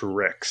and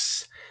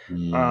tricks.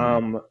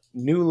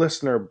 New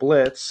listener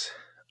Blitz,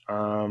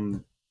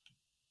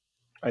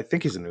 I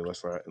think he's a new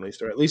listener at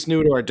least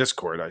new to our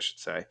Discord, I should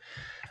say,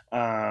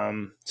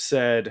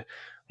 said,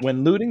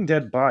 when looting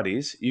dead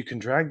bodies, you can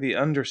drag the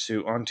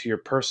undersuit onto your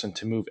person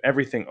to move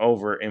everything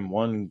over in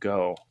one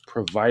go,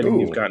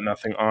 providing you've got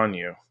nothing on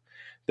you.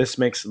 This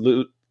makes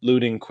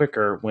looting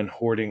quicker when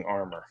hoarding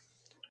armor.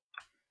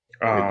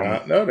 I did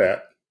not know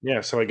that.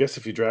 Yeah, so I guess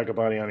if you drag a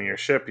body onto your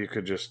ship, you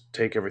could just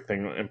take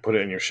everything and put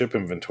it in your ship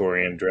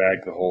inventory and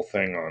drag the whole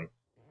thing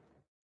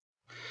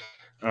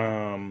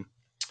on.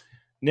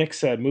 Nick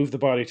said, move the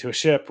body to a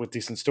ship with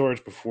decent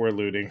storage before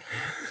looting.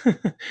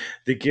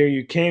 The gear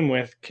you came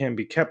with can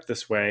be kept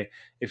this way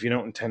if you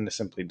don't intend to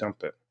simply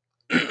dump it.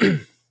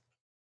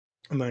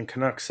 And then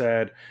Canuck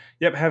said,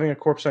 yep, having a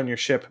corpse on your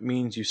ship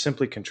means you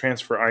simply can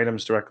transfer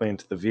items directly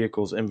into the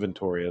vehicle's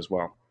inventory as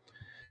well.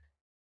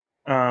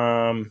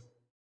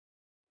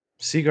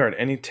 Seagard,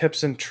 any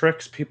tips and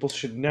tricks people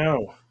should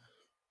know?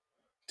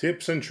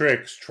 Tips and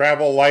tricks.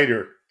 Travel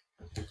lighter.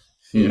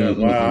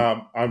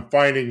 I'm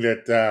finding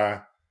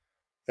that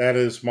that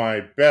is my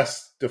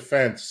best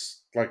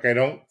defense. Like, I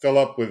don't fill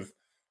up with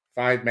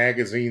 5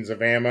 magazines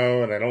of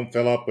ammo, and I don't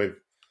fill up with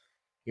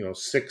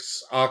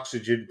 6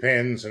 oxygen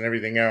pens and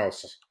everything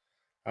else.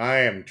 I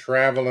am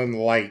traveling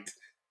light.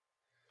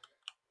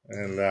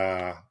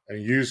 and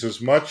use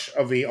as much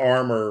of the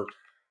armor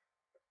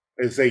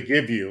as they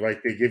give you.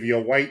 Like they give you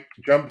a white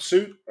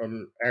jumpsuit,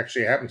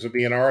 actually happens to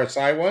be an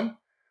RSI one,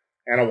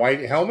 and a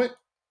white helmet.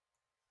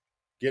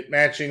 Get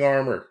matching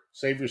armor.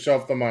 Save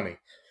yourself the money.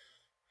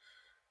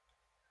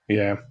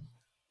 Yeah.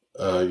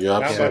 You're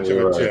Not much absolutely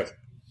of a right. tip.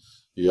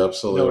 You're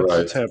absolutely No, right.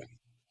 it's a tip.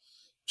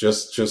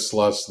 Just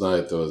last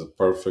night, there was a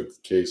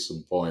perfect case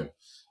in point.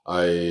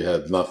 I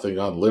had nothing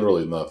on,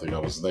 literally nothing. I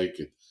was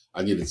naked.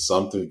 I needed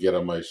something to get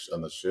on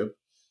the ship.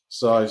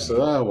 So I said,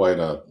 why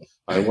not?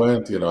 I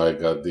went, I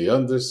got the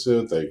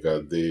undersuit, I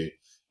got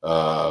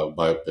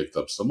I picked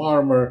up some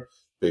armor,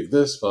 picked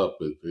this up,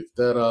 picked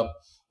that up,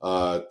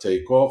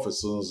 take off. As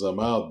soon as I'm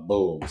out,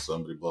 boom,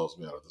 somebody blows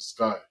me out of the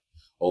sky.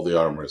 All the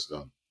armor is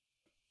gone.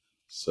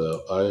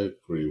 So I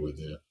agree with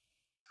you.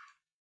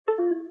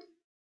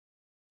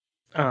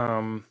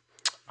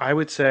 I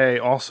would say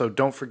also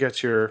don't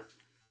forget your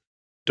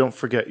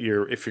if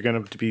you're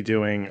going to be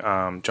doing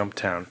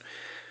Jumptown,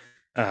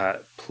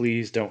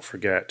 please don't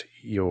forget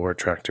your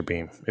tractor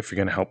beam if you're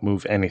going to help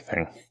move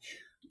anything.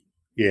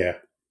 Yeah.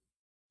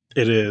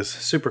 It is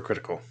super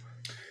critical.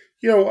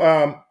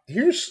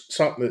 Here's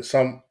something that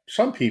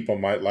some people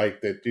might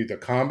like that do the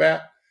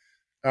combat.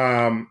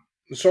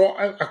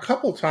 A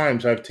couple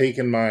times I've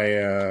taken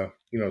my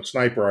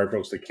sniper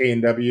rifles, the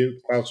K&W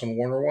Klaus and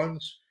Warner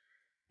ones.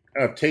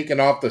 I've taken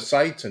off the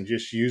sights and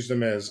just used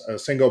them as a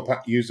single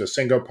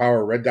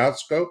power red dot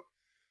scope.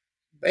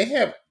 They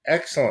have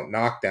excellent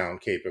knockdown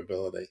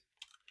capability,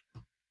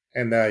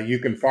 and you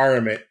can fire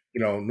them at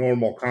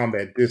normal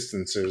combat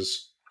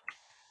distances.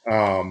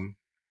 That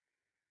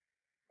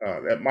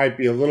might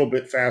be a little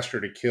bit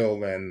faster to kill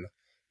than,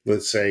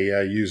 let's say,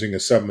 using a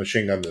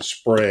submachine gun to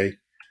spray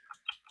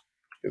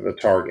the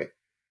target.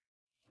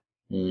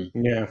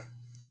 Yeah,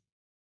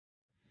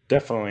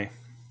 definitely.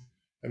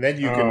 And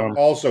then you can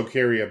also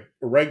carry a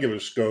regular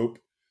scope,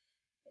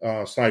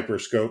 sniper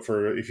scope,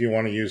 for if you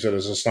want to use it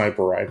as a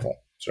sniper rifle.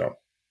 So,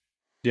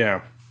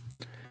 yeah,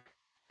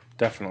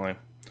 definitely.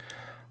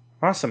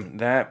 Awesome.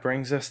 That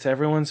brings us to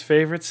everyone's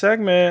favorite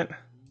segment.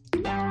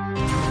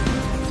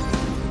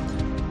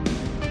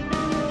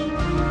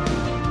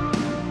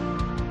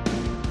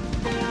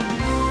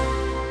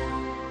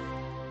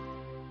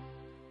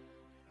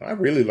 I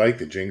really like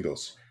the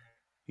jingles.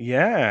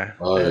 Yeah.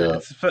 Oh, yeah.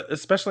 It's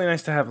especially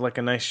nice to have like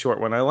a nice short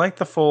one. I like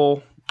the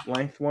full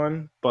length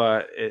one,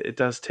 but it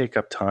does take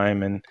up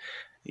time, and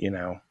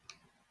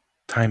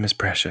time is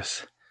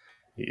precious.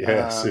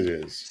 Yes, it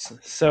is.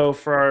 So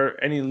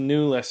for any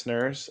new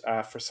listeners,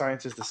 For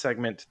Science is the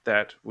segment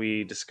that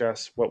we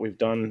discuss what we've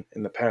done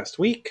in the past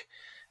week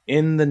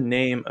in the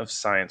name of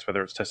science,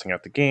 whether it's testing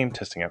out the game,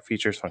 testing out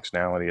features,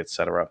 functionality,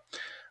 etc.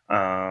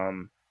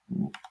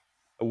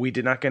 We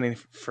did not get any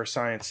For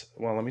Science.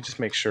 Well, let me just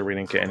make sure we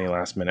didn't get any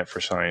last minute For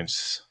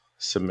Science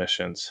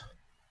submissions.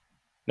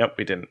 Nope,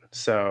 we didn't.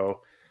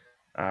 So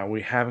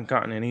we haven't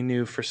gotten any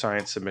new For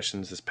Science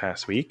submissions this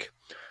past week.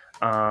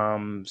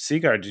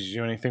 Seaguard, did you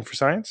do anything for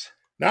science?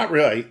 Not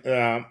really.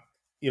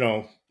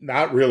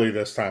 Not really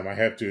this time, I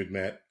have to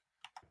admit.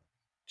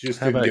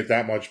 Just didn't get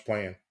that much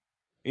playing.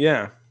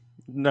 Yeah.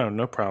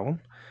 No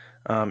problem.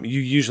 You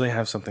usually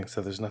have something,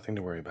 so there's nothing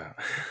to worry about.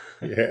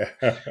 Yeah.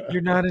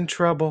 You're not in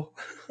trouble.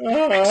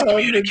 I'm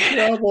in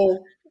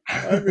trouble.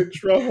 I'm in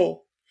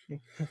trouble.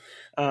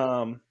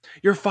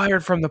 You're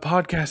fired from the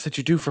podcast that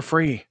you do for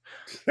free.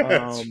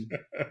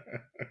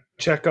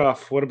 Check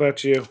off. What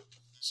about you?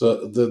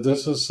 So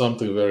this is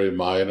something very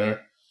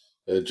minor.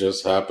 It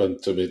just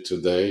happened to me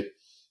today.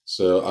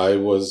 So I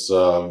was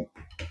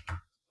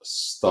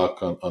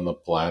stuck on a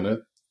planet,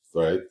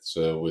 right?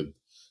 So with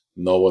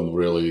no one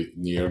really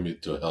near me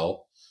to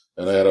help.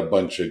 And I had a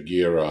bunch of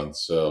gear on.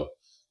 So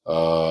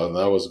and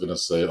I was going to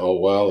say, oh,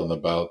 well, and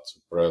about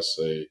to press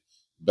a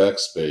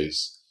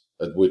backspace,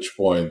 at which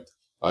point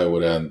I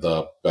would end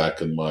up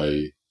back in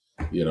my,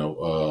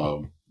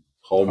 home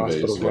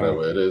Hospital base,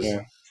 whatever it is.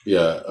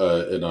 Yeah,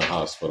 in a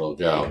hospital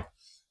gown.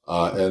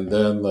 And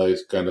then I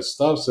kind of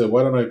stopped, said,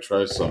 why don't I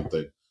try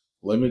something?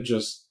 Let me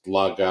just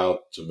log out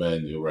to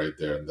menu right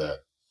there and then.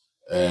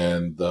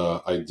 And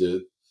I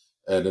did,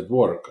 and it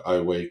worked.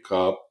 I wake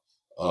up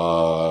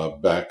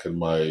back in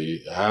my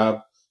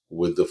hab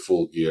with the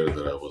full gear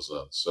that I was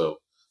on. So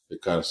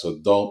it kind of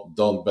said, don't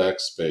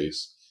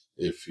backspace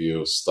if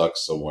you're stuck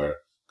somewhere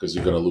because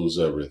you're going to lose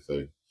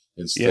everything.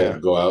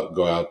 Instead, go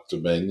out to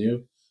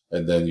menu,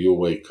 and then you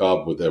wake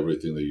up with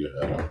everything that you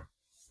had on.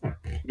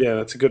 Yeah,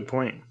 that's a good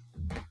point.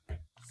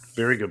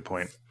 Very good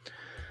point.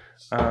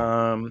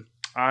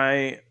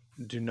 I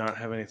do not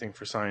have anything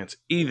for science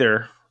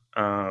either,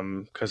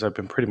 because I've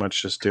been pretty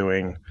much just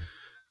doing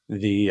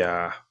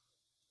the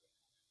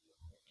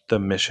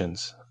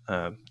missions,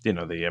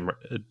 the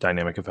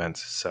dynamic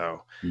events.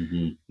 So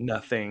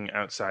nothing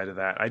outside of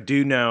that. I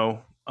do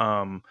know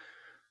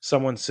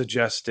someone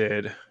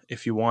suggested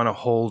if you want to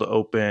hold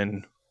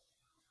open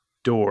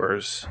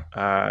doors,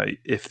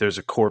 if there's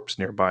a corpse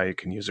nearby, you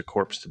can use a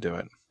corpse to do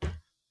it.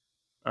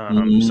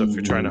 So if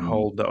you're trying to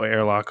hold the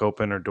airlock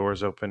open or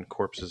doors open,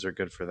 corpses are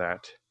good for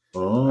that.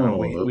 Oh,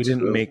 We that's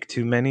didn't good. make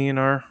too many in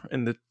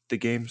the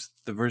games,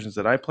 the versions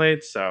that I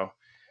played, so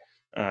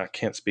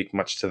can't speak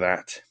much to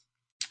that.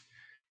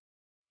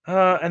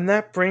 And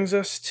that brings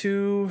us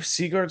to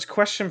Seagard's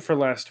question for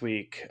last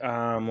week.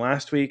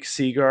 Last week,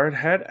 Seagard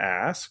had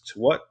asked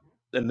what,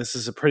 and this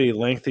is a pretty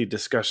lengthy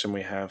discussion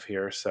we have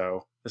here,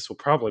 so this will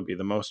probably be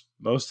the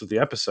most of the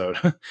episode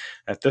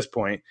at this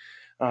point.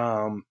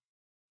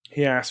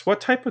 He asked, what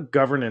type of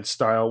governance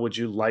style would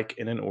you like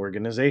in an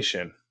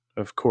organization?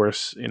 Of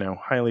course,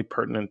 highly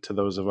pertinent to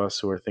those of us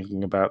who are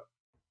thinking about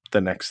the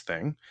next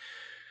thing.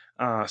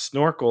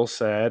 Snorkel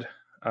said,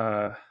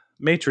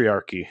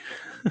 matriarchy.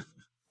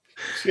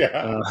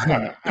 Yeah.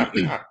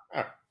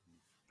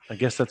 I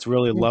guess that's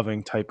really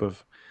loving type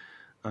of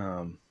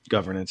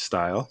governance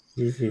style.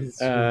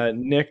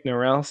 Nick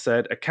Norell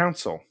said a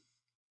council.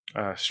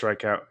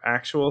 Strikeout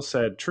Actual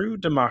said true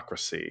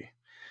democracy.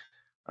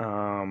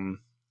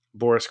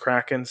 Boris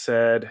Kraken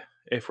said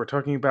if we're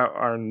talking about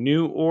our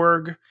new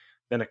org,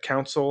 then a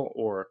council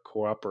or a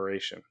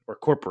corporation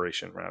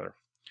rather.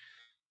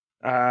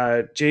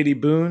 JD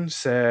Boone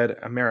said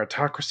a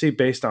meritocracy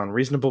based on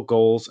reasonable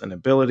goals and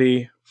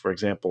ability, for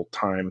example,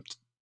 time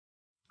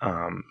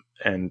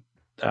and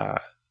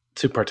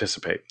to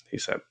participate, he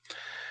said.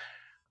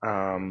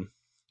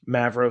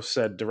 Mavros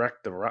said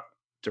direct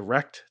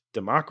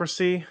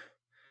democracy.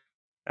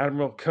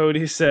 Admiral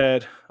Cody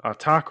said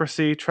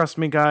autocracy. Trust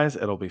me, guys,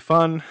 it'll be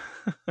fun.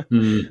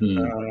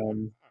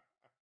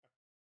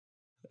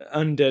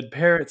 Undead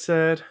Parrot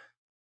said,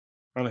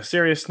 on a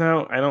serious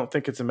note, I don't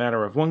think it's a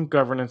matter of one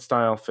governance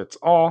style fits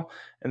all,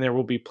 and there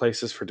will be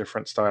places for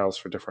different styles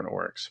for different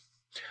orgs.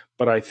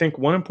 But I think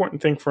one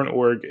important thing for an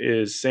org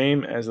is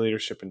same as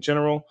leadership in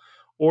general.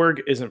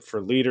 Org isn't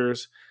for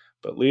leaders,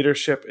 but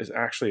leadership is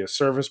actually a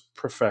service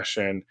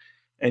profession,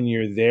 and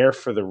you're there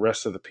for the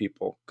rest of the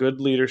people.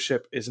 Good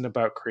leadership isn't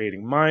about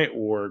creating my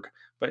org,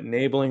 but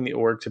enabling the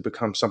org to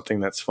become something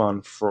that's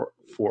fun for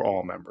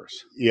all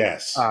members.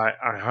 Yes. I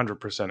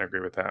 100% agree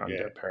with that,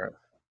 Undead Parrot.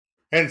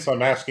 Hence,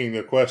 I'm asking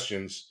the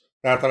questions.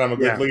 Not that I'm a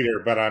good leader,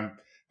 but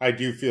I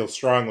do feel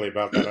strongly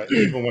about that.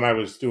 Even when I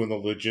was doing the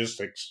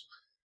logistics,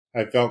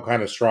 I felt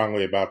kind of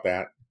strongly about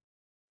that.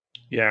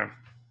 Yeah.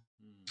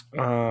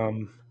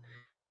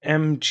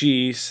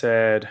 MG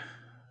said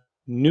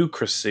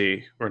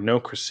nucracy or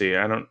nocracy,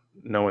 I don't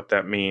know what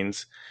that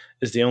means,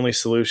 is the only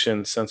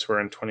solution since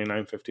we're in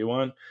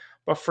 2951.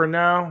 But for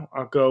now,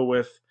 I'll go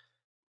with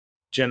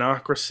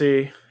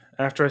genocracy.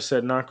 After I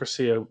said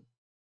nocracy, a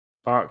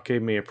bot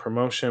gave me a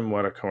promotion.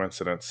 What a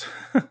coincidence.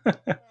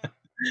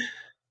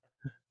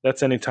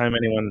 That's anytime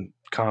anyone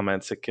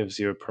comments, it gives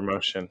you a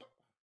promotion.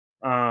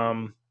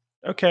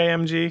 Okay,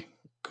 MG,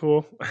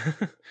 cool.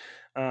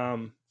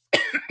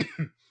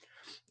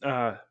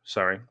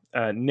 Sorry.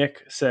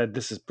 Nick said,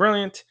 this is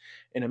brilliant.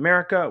 In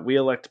America, we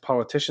elect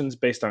politicians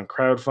based on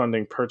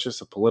crowdfunding purchase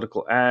of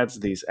political ads.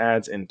 These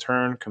ads, in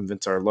turn,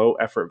 convince our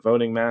low-effort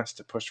voting mass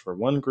to push for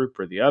one group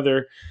or the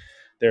other.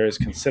 There is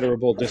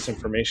considerable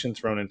disinformation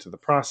thrown into the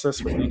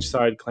process, with each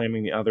side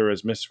claiming the other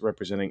is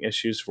misrepresenting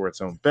issues for its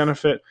own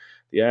benefit.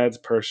 The ads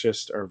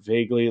purchased are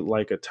vaguely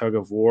like a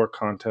tug-of-war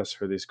contest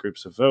for these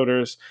groups of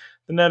voters.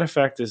 The net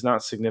effect is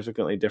not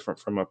significantly different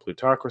from a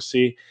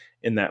plutocracy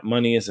in that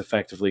money is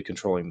effectively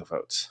controlling the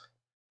votes.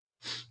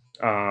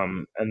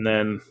 And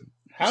then...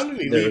 How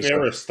did he leave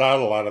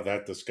Aristotle out of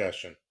that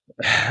discussion?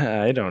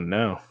 I don't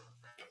know.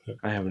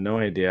 I have no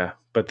idea.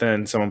 But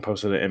then someone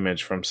posted an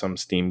image from some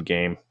Steam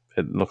game.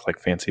 It looked like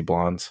Fancy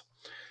Blondes.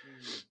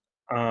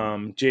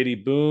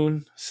 JD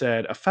Boone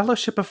said, a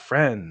fellowship of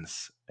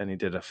friends. And he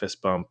did a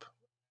fist bump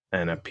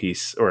and a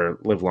peace or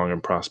live long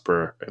and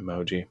prosper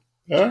emoji.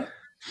 Huh?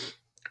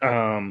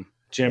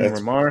 Jim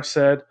Ramar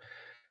said,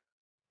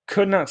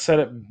 could not said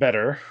it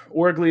better.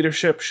 Org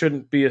leadership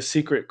shouldn't be a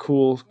secret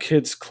cool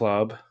kids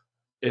club.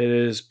 It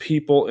is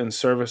people in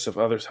service of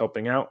others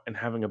helping out and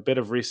having a bit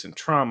of recent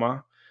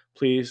trauma.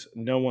 Please,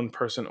 no one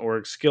person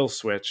org skill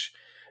switch.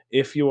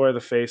 If you are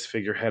the face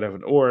figurehead of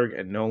an org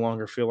and no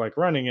longer feel like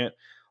running it,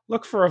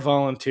 look for a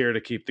volunteer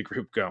to keep the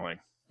group going.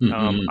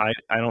 I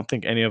don't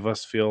think any of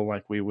us feel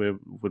like we would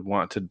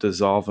want to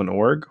dissolve an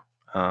org,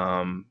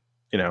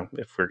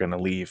 if we're going to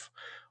leave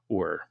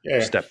or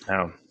step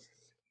down.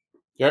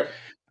 Yep.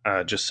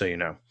 Just so you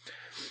know.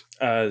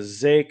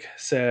 Zake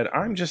said,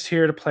 I'm just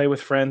here to play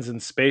with friends in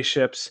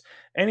spaceships.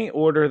 Any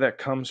order that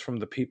comes from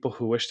the people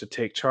who wish to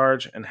take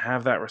charge and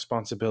have that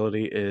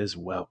responsibility is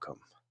welcome.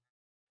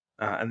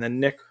 And then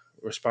Nick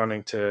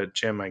responding to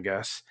Jim, I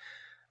guess.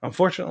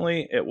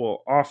 Unfortunately, it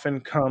will often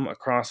come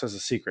across as a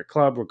secret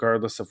club,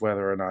 regardless of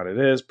whether or not it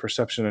is.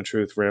 Perception and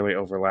truth rarely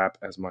overlap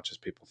as much as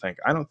people think.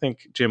 I don't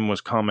think Jim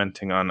was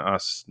commenting on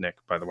us, Nick,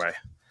 by the way.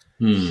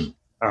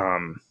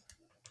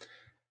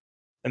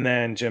 And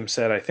then Jim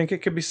said, I think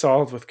it could be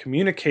solved with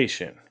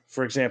communication.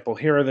 For example,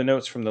 here are the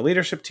notes from the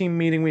leadership team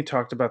meeting. We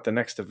talked about the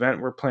next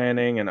event we're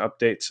planning and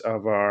updates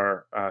of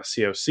our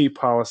COC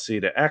policy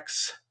to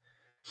X.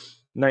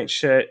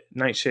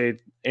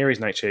 Aries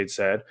Nightshade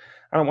said,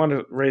 I don't want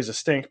to raise a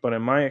stink, but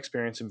in my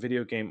experience in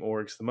video game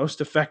orgs, the most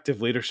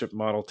effective leadership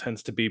model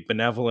tends to be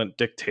benevolent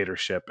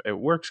dictatorship. It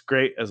works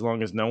great as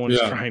long as no one's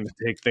Yeah, trying to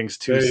take things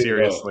too there you go.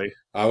 seriously.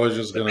 I was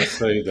just gonna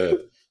say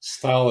that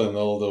Stalin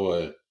all the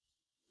way.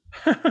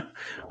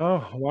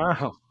 Oh,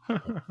 wow.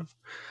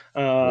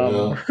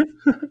 Yeah, um,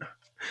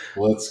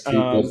 let's keep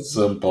it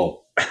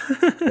simple.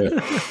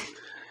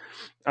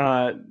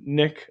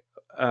 Nick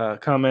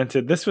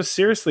commented, "This was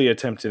seriously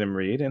attempted in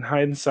Reed. In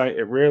hindsight,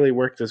 it rarely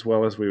worked as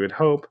well as we would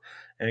hope,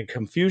 and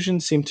confusion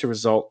seemed to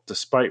result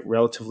despite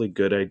relatively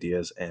good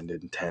ideas and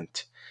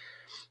intent."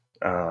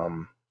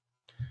 Um,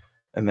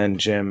 and then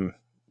Jim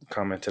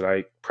commented,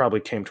 "I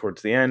probably came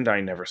towards the end. I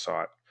never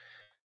saw it."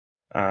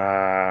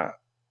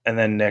 And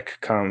then Nick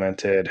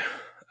commented,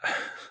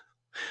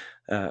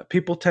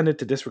 people tended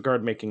to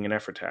disregard making an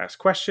effort to ask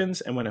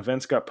questions, and when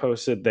events got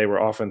posted, they were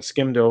often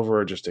skimmed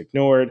over or just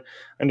ignored.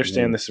 I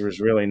understand this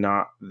was really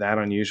not that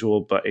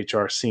unusual, but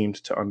HR seemed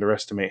to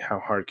underestimate how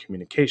hard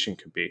communication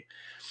could be.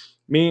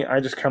 Me,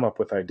 I just come up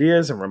with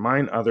ideas and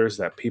remind others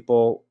that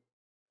people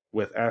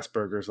with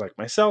Asperger's like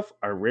myself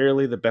are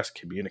rarely the best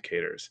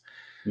communicators.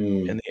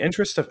 In the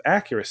interest of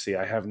accuracy,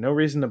 I have no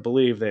reason to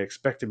believe they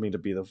expected me to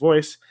be the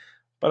voice,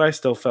 but I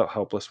still felt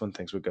helpless when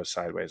things would go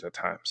sideways at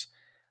times.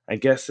 I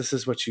guess this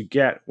is what you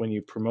get when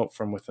you promote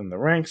from within the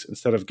ranks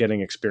instead of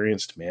getting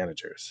experienced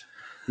managers.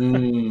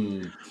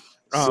 Sigurd,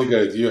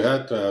 you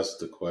had to ask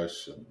the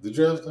question. Did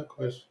you ask that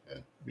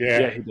question?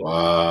 Yeah, he did.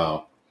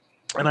 Wow.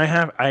 And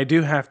I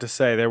do have to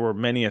say, there were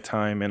many a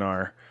time in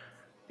our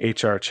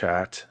HR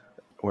chat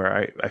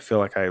where I feel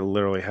like I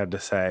literally had to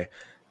say,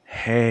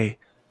 "Hey,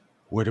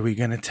 what are we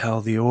going to tell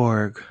the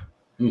org?"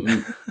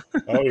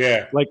 Oh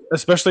yeah. Like,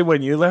 especially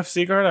when you left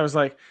Seaguard, I was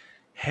like,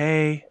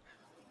 "Hey,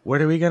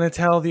 what are we going to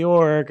tell the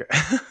org?"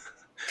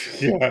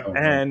 Yeah.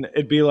 And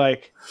it'd be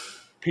like,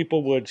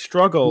 people would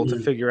struggle to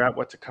figure out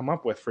what to come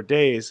up with for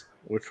days,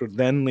 which would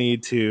then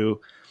lead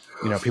to,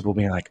 people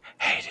being like,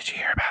 "Hey, did you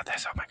hear about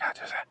this? Oh my God."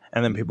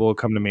 And then people would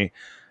come to me,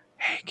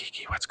 "Hey,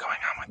 Kiki, what's going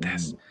on with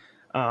this?"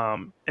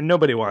 And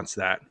nobody wants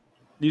that.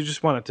 You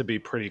just want it to be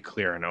pretty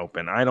clear and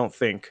open. I don't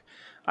think,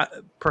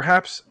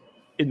 perhaps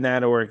in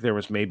that org, there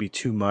was maybe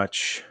too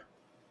much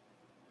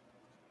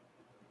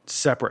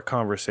separate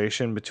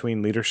conversation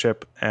between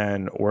leadership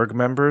and org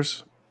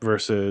members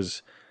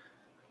versus,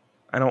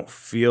 I don't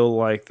feel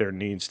like there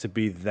needs to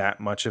be that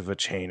much of a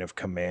chain of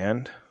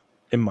command,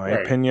 in my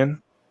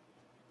opinion.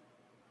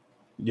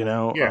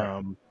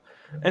 Yeah.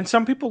 And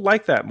some people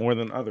like that more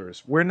than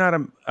others. We're not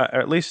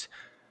at least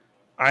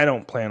I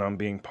don't plan on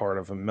being part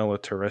of a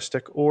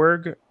militaristic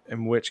org,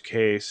 in which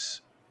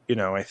case,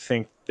 I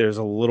think there's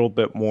a little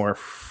bit more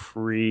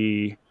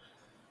free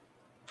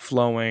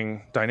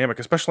flowing dynamic,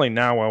 especially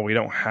now while we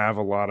don't have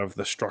a lot of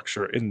the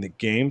structure in the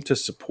game to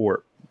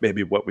support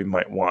maybe what we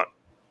might want.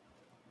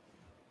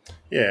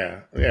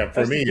 Yeah. For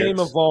As me, the game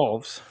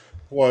evolves.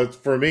 Well,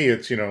 for me,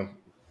 it's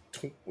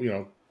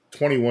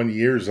 21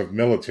 years of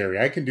military.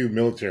 I can do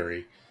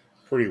military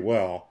pretty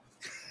well.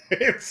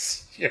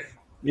 It's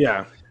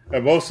Yeah.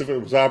 And most of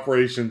it was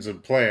operations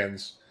and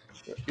plans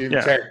in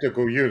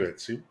tactical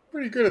units. You're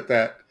pretty good at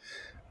that.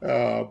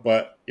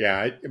 But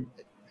yeah,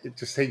 it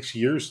just takes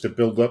years to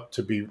build up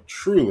to be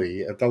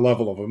truly at the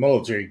level of a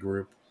military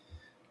group.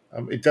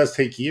 It does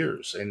take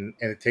years, and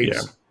it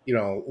takes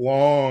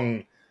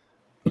long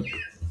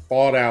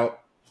thought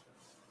out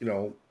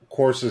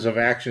courses of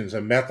actions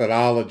and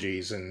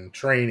methodologies and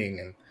training,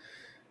 and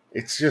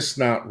it's just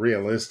not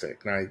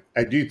realistic. And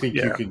I do think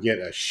you could get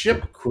a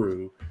ship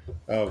crew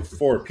of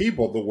 4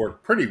 people to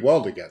work pretty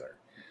well together.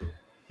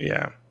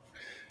 Yeah.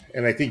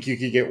 And I think you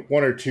could get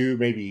 1 or 2,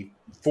 maybe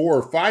 4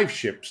 or 5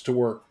 ships to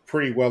work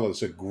pretty well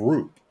as a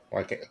group,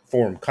 like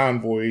form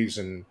convoys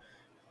and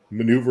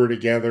maneuver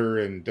together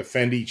and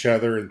defend each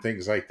other and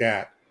things like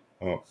that.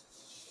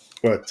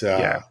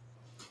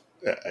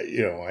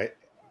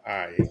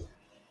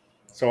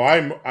 So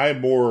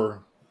I'm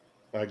more,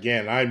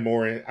 again,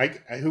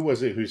 who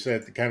was it who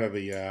said kind of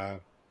the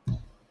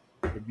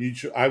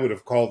mutual, I would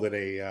have called it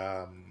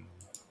a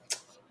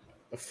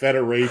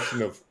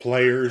federation of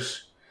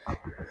players.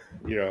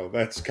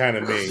 That's kind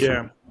of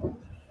me.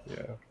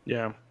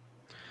 Yeah.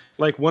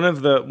 Like one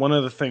of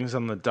the things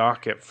on the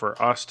docket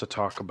for us to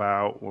talk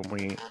about when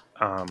we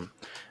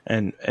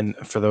and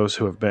for those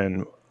who have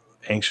been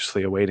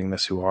anxiously awaiting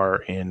this, who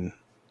are in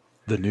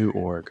the new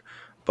org,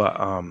 but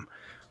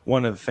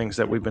one of the things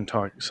that we've been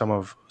talking,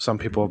 some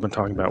people have been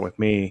talking about with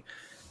me,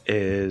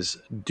 is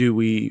do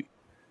we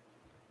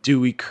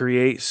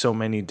create so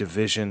many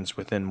divisions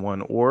within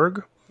one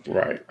org,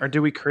 right? Or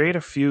do we create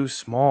a few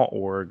small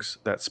orgs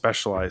that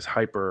specialize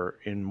hyper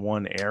in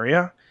one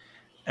area,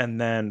 and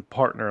then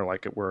partner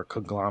like we're a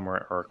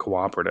conglomerate or a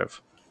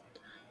cooperative?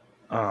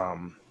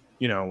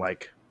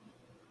 Like,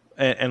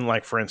 and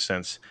like, for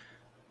instance,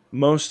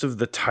 most of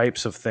the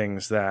types of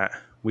things that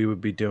we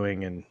would be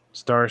doing in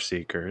Star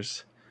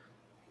Seekers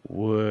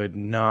would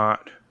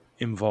not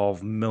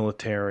involve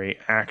military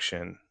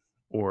action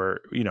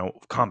or,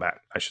 combat,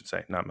 I should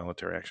say, not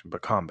military action,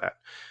 but combat.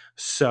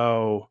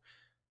 So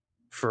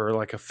for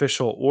like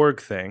official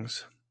org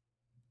things,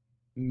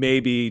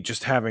 maybe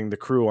just having the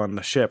crew on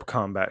the ship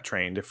combat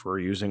trained, if we're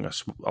using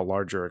a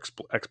larger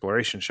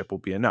exploration ship, will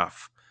be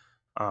enough.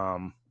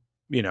 And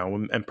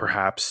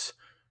perhaps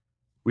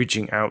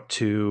reaching out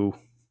to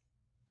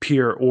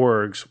peer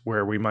orgs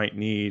where we might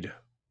need,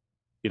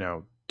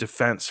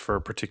 defense for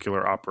a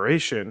particular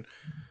operation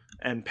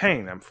and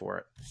paying them for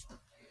it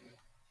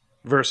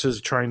versus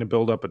trying to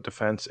build up a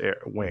defense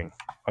wing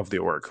of the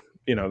org.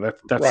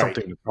 That's Right.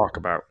 something to talk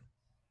about.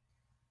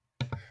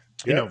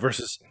 Yeah.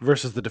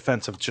 Versus the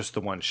defense of just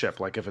the one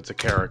ship. Like if it's a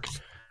Carrack,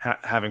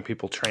 having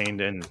people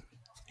trained in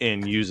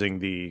using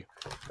the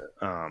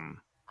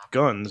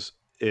guns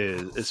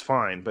is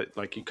fine, but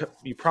like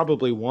you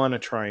probably want to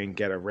try and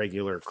get a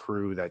regular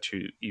crew that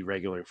you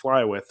regularly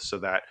fly with, so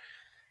that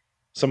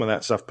some of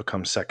that stuff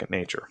becomes second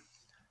nature,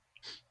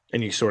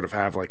 and you sort of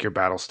have like your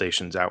battle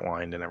stations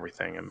outlined and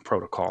everything, and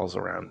protocols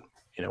around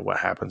what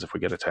happens if we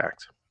get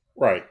attacked.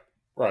 Right.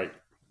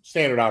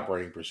 Standard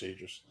operating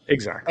procedures.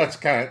 Exactly. That's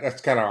kind of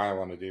what I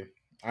want to do.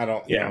 I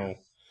don't, Yeah.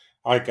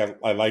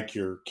 I like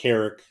your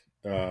Carrack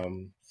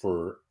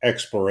for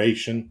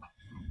exploration.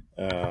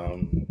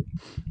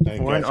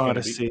 Or an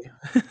Odyssey.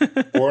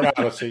 Or an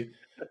Odyssey.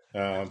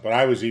 But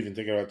I was even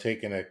thinking about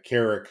taking a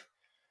Carrack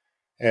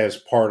as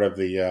part of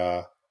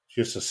the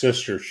just a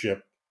sister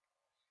ship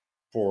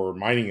for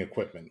mining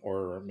equipment,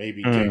 or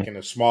maybe taking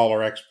a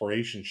smaller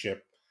exploration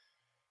ship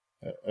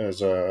as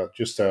to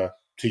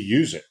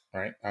use it.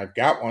 Right, I've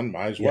got one,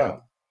 might as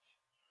well.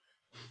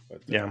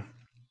 But, yeah.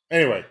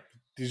 Anyway,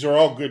 these are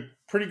all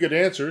pretty good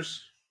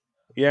answers.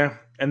 Yeah,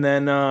 and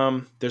then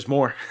there's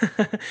more.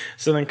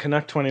 So then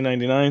Canuck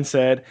 2099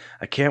 said,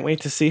 "I can't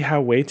wait to see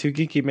how Way Too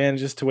Geeky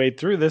manages to wade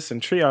through this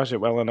and triage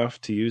it well enough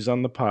to use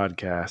on the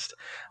podcast.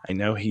 I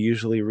know he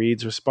usually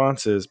reads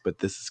responses, but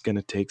this is going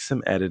to take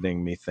some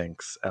editing,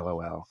 methinks.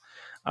 LOL."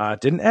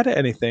 Didn't edit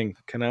anything,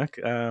 Canuck.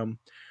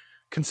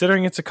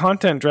 Considering it's a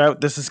content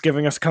drought, this is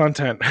giving us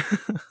content.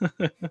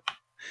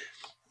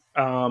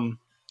 And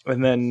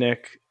then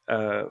Nick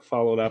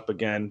followed up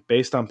again.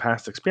 "Based on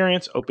past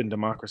experience, open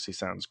democracy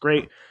sounds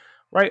great,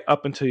 right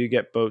up until you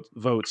get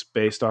votes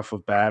based off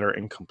of bad or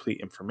incomplete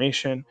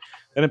information.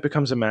 Then it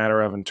becomes a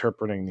matter of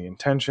interpreting the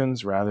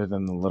intentions rather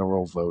than the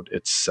literal vote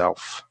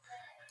itself."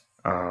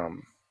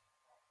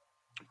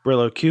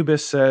 Brillo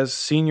Cubis says,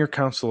 "Senior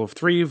Council of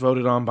 3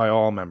 voted on by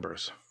all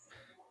members."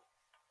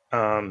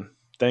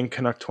 Then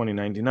Canuck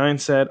 2099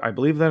 said, "I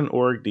believe that an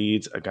org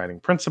needs a guiding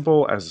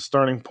principle as a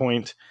starting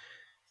point.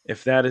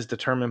 If that is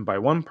determined by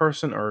one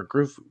person or a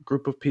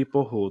group of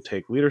people who will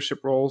take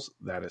leadership roles,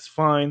 that is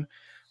fine,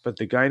 but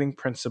the guiding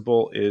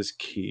principle is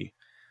key.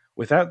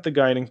 Without the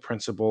guiding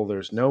principle,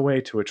 there's no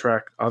way to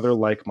attract other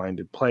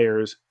like-minded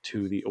players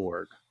to the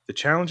org. The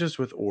challenges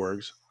with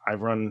orgs,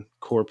 I've run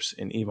corps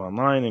in EVE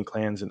Online and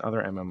clans in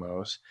other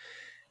MMOs,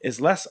 is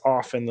less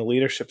often the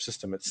leadership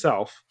system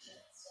itself,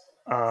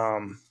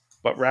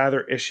 but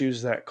rather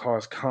issues that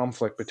cause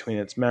conflict between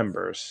its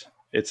members.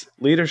 It's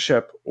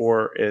leadership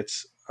or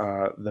it's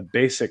the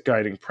basic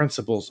guiding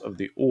principles of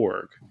the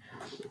org.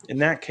 In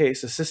that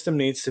case, a system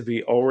needs to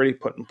be already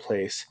put in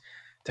place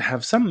to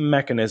have some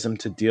mechanism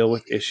to deal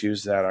with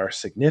issues that are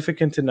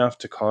significant enough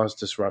to cause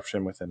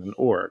disruption within an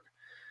org.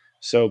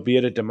 So be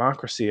it a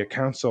democracy, a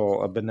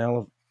council, a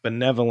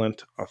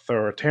benevolent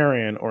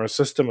authoritarian, or a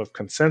system of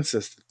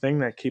consensus, the thing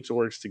that keeps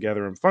orgs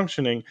together and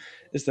functioning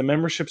is the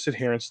membership's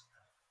adherence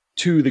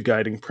to the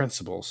guiding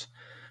principles.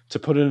 To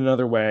put it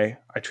another way,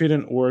 I treat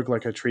an org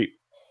like I treat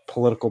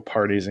political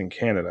parties in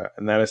Canada,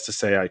 and that is to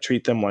say I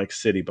treat them like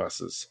city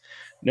buses.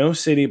 No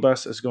city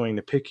bus is going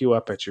to pick you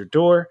up at your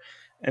door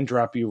and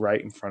drop you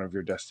right in front of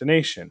your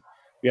destination.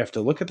 You have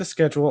to look at the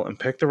schedule and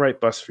pick the right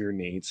bus for your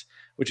needs,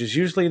 which is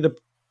usually the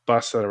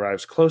bus that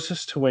arrives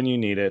closest to when you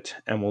need it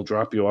and will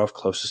drop you off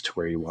closest to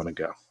where you want to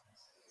go."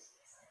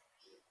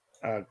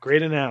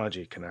 Great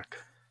analogy, Canuck.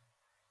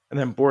 And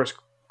then Boris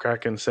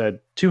Kraken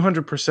said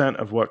 200%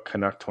 of what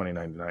Canuck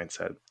 2099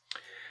 said.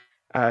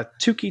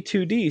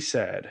 Tuki2D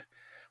said,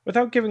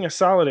 "Without giving a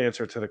solid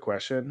answer to the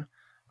question,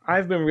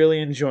 I've been really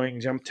enjoying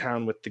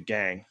Jumptown with the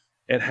gang.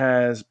 It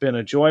has been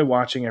a joy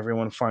watching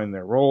everyone find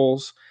their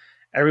roles.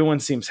 Everyone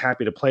seems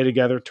happy to play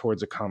together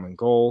towards a common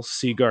goal.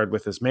 Seaguard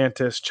with his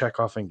Mantis,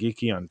 Chekhov and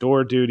Geeky on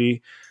door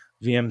duty,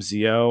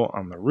 VMZO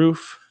on the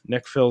roof.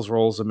 Nick fills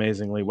roles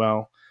amazingly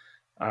well.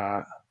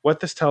 What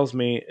this tells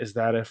me is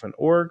that if an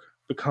org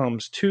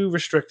becomes too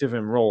restrictive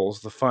in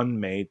roles, the fun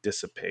may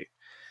dissipate.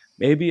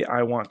 Maybe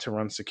I want to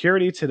run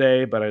security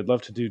today, but I'd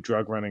love to do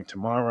drug running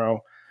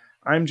tomorrow.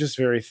 I'm just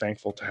very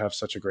thankful to have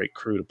such a great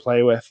crew to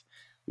play with.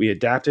 We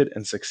adapted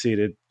and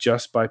succeeded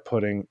just by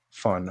putting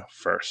fun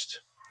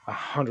first."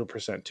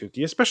 100%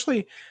 Tuki.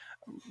 Especially,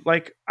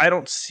 like, I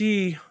don't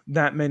see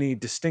that many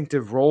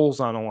distinctive roles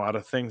on a lot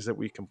of things that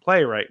we can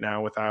play right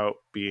now without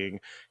being,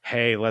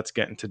 hey, let's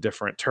get into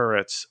different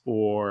turrets,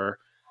 or,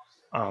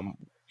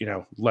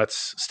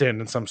 let's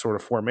stand in some sort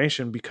of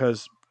formation,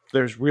 because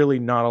there's really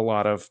not a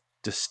lot of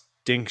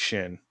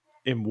distinction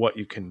in what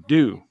you can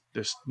do.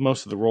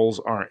 Most of the roles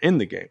aren't in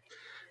the game.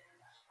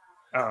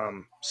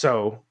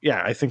 So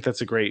yeah, I think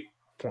that's a great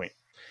point.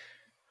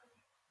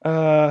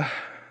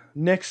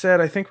 Nick said,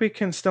 I think we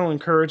can still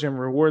encourage and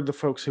reward the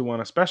folks who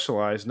want to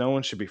specialize. No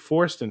one should be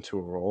forced into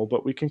a role,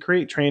 but we can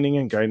create training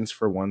and guidance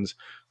for ones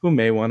who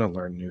may want to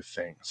learn new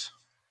things.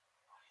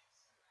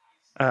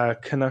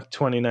 Canuck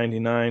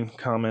 2099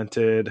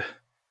 commented,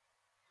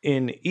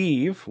 in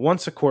Eve,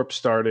 once a corp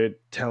started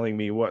telling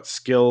me what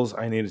skills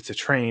I needed to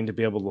train to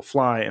be able to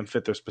fly and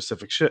fit their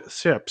specific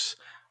ships,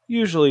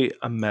 usually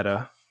a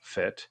meta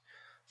fit,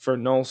 for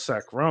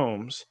nullsec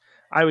roams,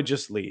 I would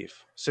just leave.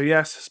 So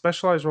yes,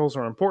 specialized roles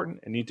are important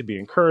and need to be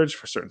encouraged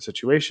for certain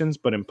situations,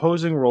 but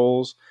imposing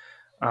roles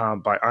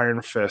by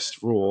Iron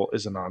Fist rule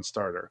is a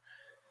non-starter.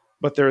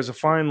 But there is a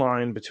fine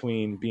line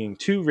between being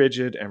too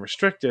rigid and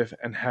restrictive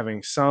and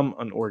having some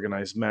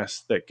unorganized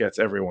mess that gets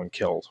everyone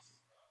killed.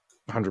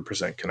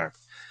 100% connect.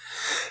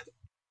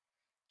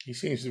 He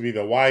seems to be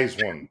the wise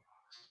one.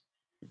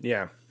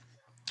 Yeah.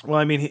 Well,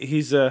 I mean,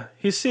 he's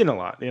seen a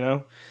lot, you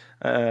know.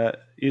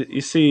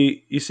 You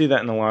see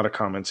that in a lot of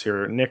comments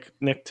here.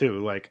 Nick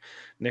too. Like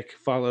Nick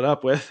followed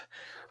up with,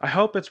 "I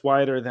hope it's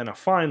wider than a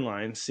fine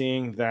line,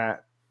 seeing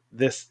as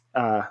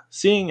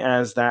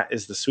that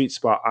is the sweet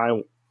spot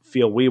I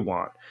feel we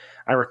want.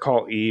 I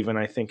recall Eve, and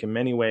I think in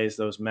many ways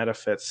those meta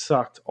fits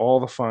sucked all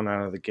the fun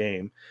out of the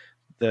game.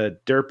 The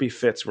derpy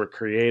fits were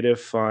creative,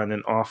 fun,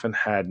 and often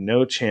had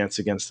no chance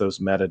against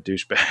those meta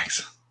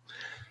douchebags."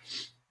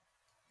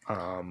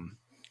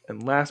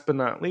 And last but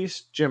not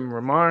least, Jim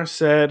Ramar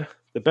said,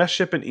 the best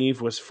ship in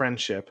Eve was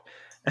Friendship,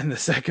 and the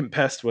second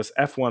best was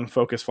F1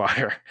 Focus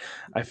Fire.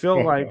 I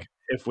feel like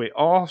if we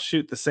all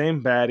shoot the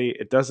same baddie,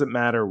 it doesn't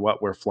matter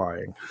what we're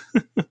flying.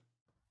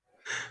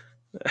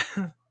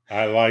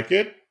 I like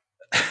it.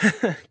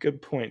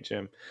 Good point,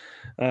 Jim.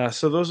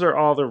 So those are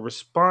all the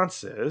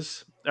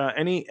responses.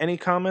 Any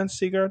comments,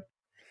 Sigurd?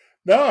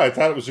 No, I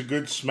thought it was a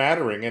good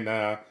smattering,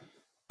 and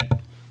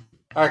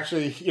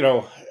actually, you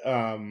know,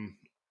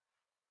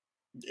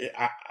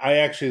 I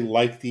actually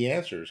liked the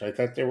answers. I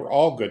thought they were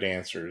all good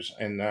answers,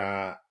 and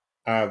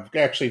I've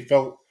actually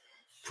felt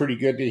pretty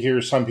good to hear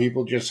some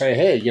people just say,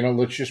 "Hey, you know,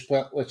 let's just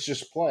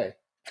play."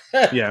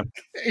 Yeah,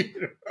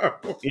 You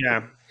know?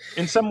 yeah.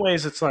 In some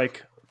ways, it's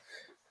like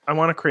I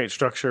want to create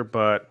structure,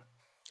 but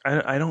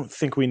I don't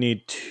think we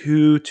need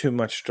too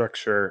much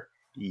structure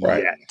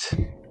Right. yet.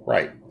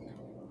 Right.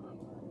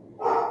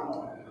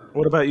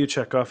 What about you,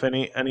 Chekhov?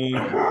 Any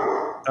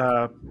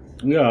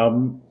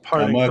Yeah,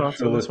 parting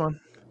thoughts on this one?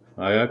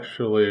 I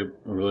actually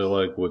really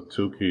like what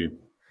Tuki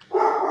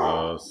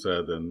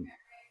said, and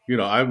you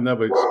know, I've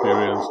never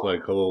experienced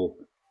like a little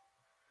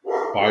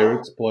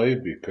pirates play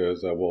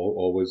because I was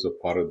always a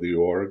part of the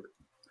org.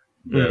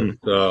 That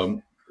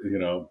you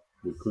know,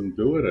 we couldn't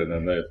do it, and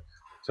then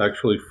it's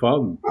actually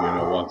fun, you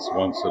know,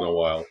 once in a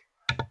while.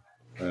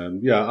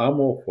 And yeah, I'm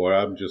all for it.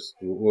 I'm just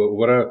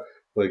whatever,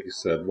 like you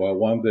said. Well,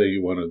 one day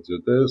you want to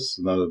do this,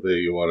 another day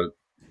you want to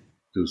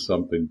do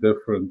something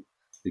different.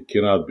 It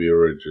cannot be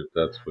rigid,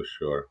 that's for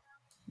sure.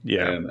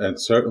 Yeah, and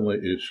certainly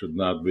it should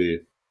not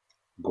be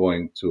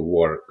going to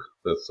work.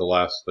 That's the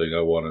last thing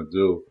I want to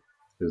do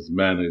is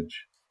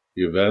manage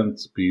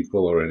events,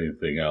 people, or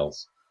anything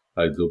else.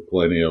 I do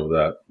plenty of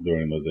that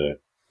during the day.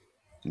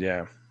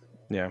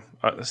 Yeah.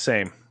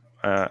 Same.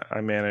 I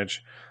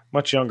manage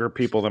much younger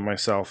people than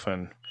myself,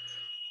 and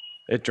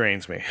it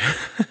drains me.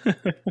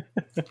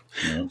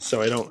 Yeah.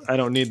 So I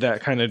don't need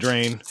that kind of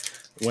drain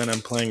when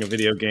I'm playing a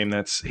video game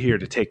that's here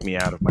to take me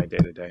out of my day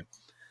to day.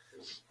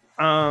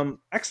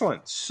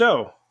 Excellent.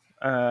 So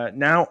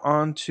now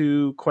on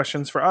to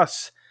questions for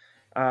us.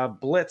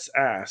 Blitz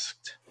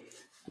asked,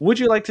 would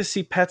you like to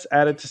see pets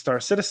added to Star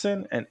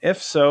Citizen? And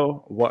if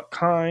so, what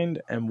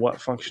kind and what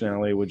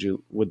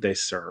functionality would they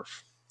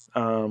serve?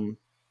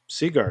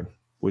 Sigurd,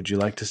 would you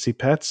like to see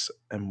pets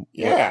and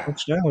what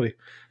functionality?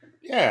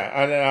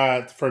 Yeah,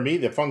 and for me,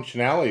 the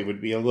functionality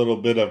would be a little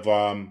bit of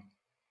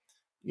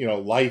you know,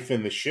 life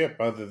in the ship,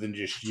 other than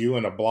just you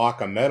and a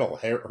block of metal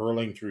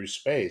hurling through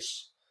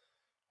space.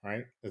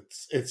 Right?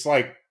 It's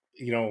like,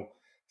 you know,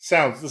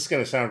 this is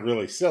going to sound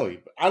really silly,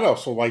 but I'd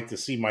also like to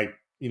see my,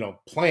 you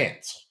know,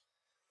 plants.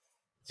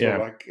 So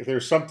like if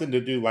there's something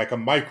to do, like a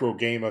micro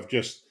game of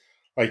just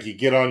like you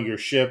get on your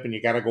ship and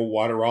you got to go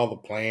water all the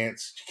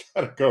plants, you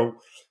got to go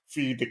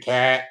feed the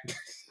cat,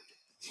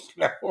 you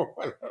know,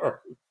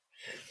 whatever.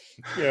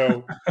 You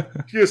know,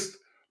 just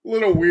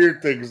little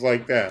weird things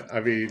like that. I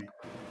mean,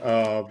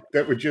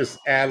 that would just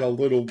add a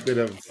little bit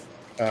of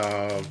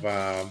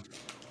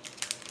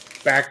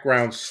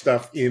background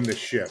stuff in the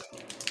ship.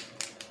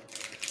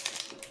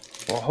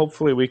 Well,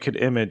 hopefully we could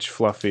image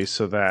Fluffy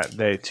so that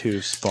they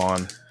too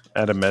spawn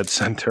at a med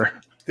center.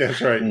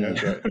 That's right.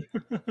 That's right.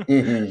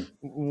 Mm-hmm.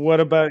 What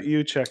about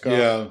you, Chekhov?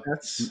 Yeah,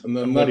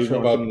 I'm not sure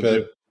about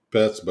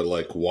pets, but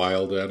like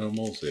wild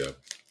animals, yeah.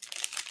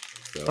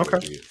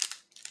 Okay.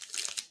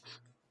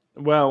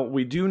 Well,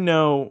 we do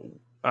know,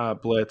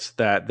 Blitz,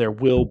 that there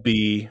will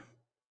be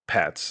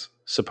pets,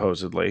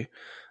 supposedly.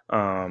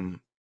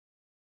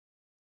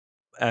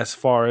 As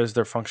far as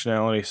their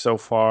functionality so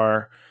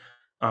far,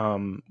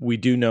 we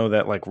do know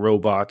that like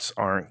robots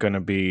aren't going to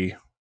be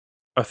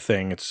a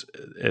thing. It's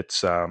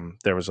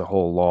there was a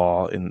whole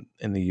law in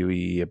the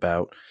UEE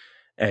about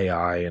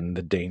AI and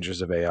the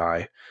dangers of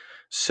AI.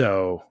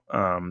 So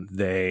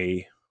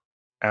they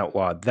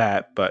outlawed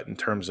that. But in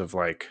terms of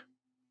like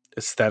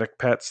aesthetic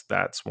pets,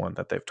 that's one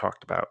that they've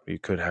talked about. You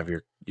could have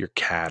your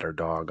cat or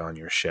dog on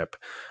your ship.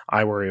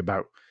 I worry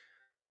about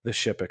the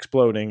ship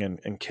exploding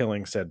and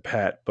killing said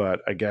pet,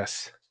 but I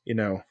guess,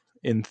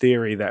 in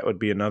theory, that would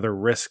be another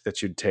risk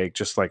that you'd take,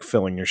 just like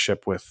filling your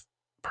ship with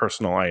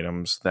personal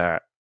items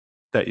that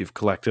you've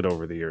collected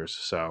over the years.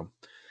 So,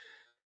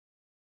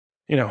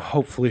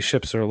 hopefully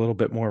ships are a little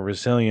bit more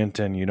resilient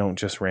and you don't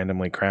just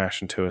randomly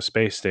crash into a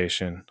space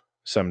station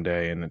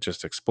someday and it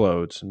just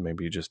explodes and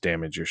maybe you just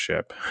damage your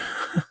ship.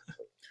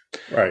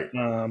 Right.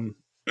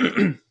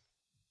 Jim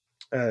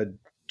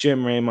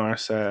Raymar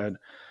said,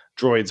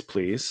 droids,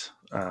 please.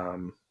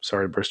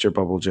 Sorry to burst your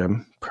bubble,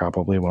 Jim.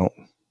 Probably won't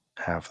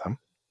have them.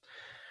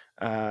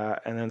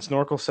 And then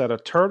Snorkel said, a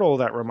turtle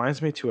that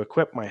reminds me to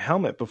equip my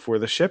helmet before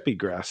the ship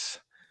egress.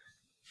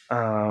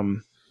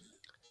 And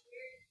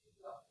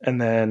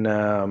then,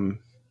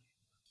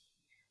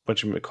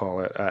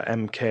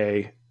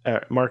 MK,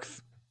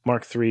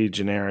 Mark III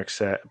Generic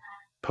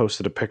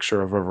posted a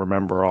picture of a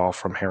Remember All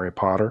from Harry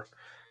Potter.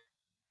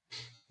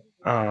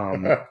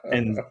 And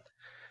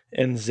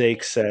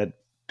Zake said,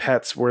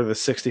 pets were the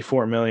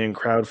 64 million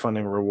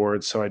crowdfunding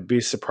rewards, so I'd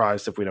be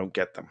surprised if we don't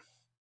get them.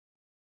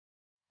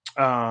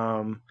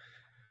 Now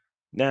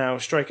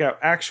Strikeout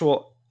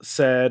Actual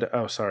said,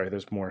 oh, sorry,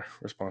 there's more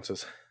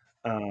responses.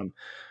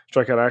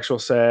 Strikeout Actual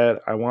said,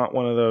 I want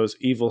one of those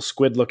evil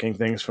squid looking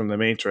things from the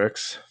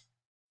Matrix.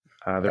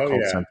 They're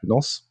called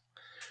Sentinels.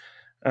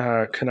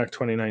 Canuck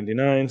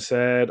 2099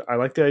 said, I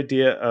like the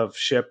idea of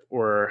ship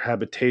or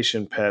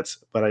habitation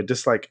pets, but I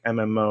dislike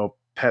MMO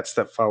pets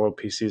that follow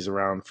PCs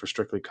around for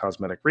strictly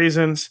cosmetic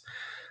reasons.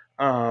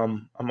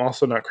 I'm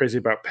also not crazy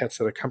about pets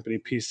that accompany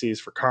PCs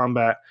for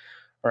combat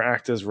or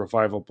act as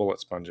revival bullet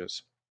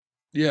sponges.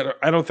 Yeah,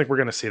 I don't think we're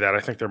going to see that. I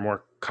think they're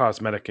more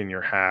cosmetic in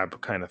your hab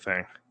kind of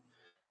thing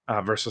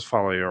versus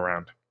follow you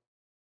around.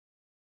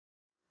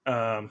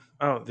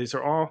 These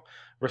are all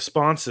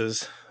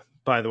responses,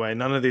 by the way.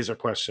 None of these are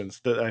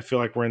questions. I feel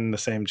like we're in the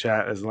same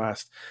chat as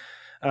last.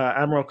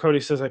 Admiral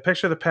Cody says, I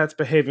picture the pets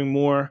behaving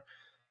more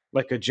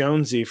like a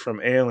Jonesy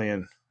from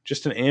Alien,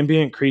 just an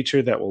ambient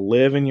creature that will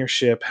live in your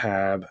ship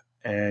hab,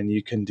 and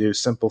you can do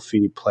simple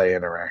feed play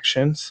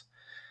interactions.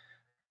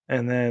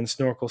 And then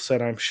Snorkel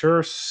said, I'm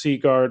sure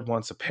Seaguard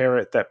wants a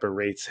parrot that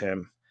berates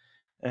him.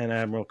 And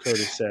Admiral Cody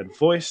said,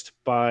 voiced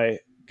by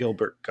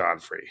Gilbert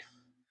Godfrey.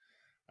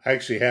 I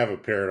actually have a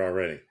parrot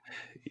already.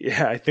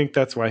 Yeah, I think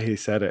that's why he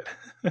said it.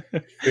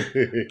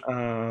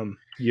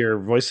 Your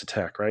voice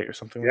attack, right? Or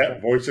something like that?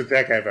 Yeah, voice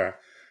attack.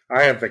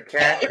 I have the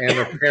cat and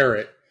the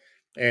parrot.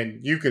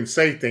 And you can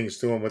say things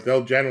to them, but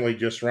they'll generally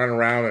just run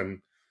around and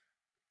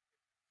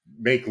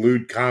make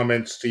lewd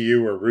comments to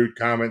you or rude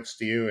comments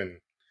to you and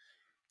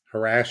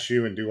harass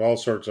you and do all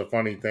sorts of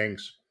funny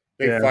things.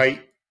 They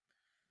fight.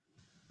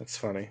 That's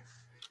funny.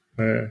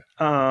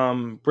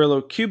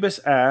 Brillo Cubis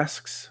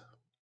asks,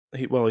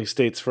 he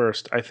states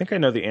first, I think I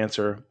know the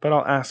answer, but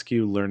I'll ask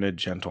you, learned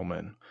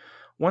gentlemen.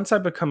 Once I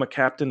become a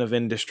captain of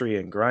industry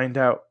and grind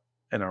out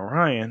an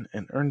Orion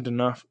and earn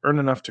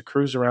enough to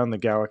cruise around the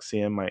galaxy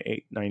in my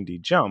 890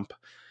 jump,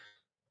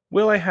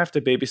 will I have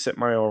to babysit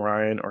my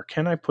Orion, or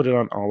can I put it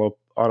on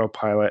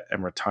autopilot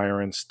and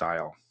retire in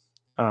style?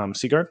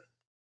 Seaguard?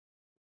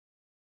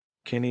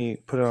 Can he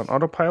put it on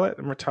autopilot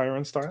and retire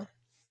in style?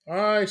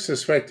 I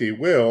suspect he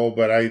will,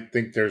 but I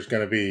think there's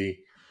going to be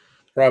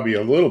probably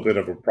a little bit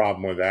of a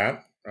problem with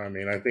that. I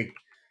mean, I think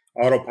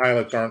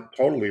autopilots aren't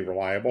totally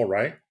reliable,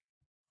 right?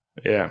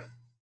 Yeah.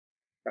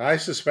 I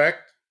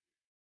suspect.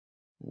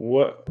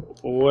 What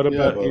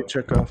about you,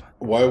 Chekhov?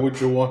 Why would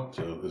you want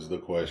to, is the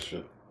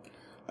question.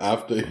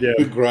 After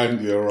you grind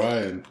the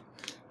Orion,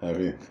 I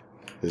mean,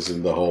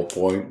 isn't the whole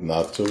point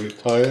not to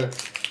retire?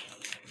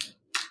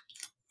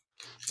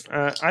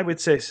 I would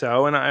say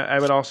so, and I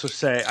would also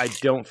say I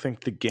don't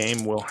think the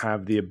game will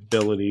have the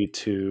ability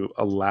to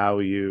allow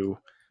you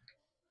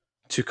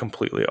to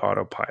completely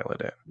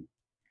autopilot it.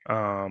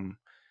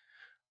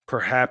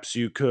 Perhaps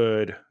you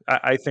could.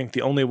 I think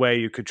the only way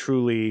you could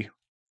truly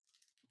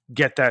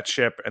get that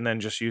ship and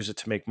then just use it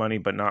to make money,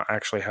 but not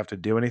actually have to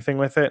do anything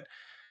with it,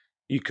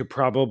 you could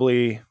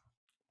probably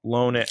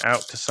loan it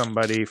out to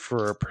somebody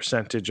for a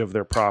percentage of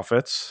their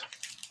profits.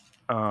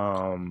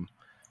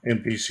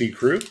 NPC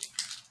crew?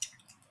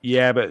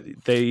 Yeah, but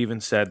they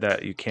even said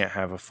that you can't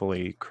have a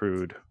fully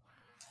crewed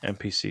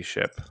NPC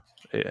ship.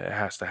 It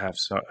has to have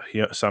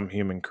some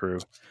human crew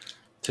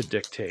to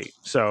dictate.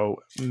 So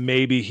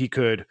maybe he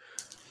could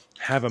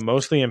have a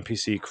mostly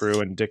NPC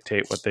crew and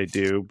dictate what they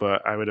do,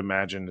 but I would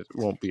imagine it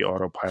won't be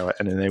autopilot,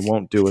 and then they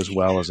won't do as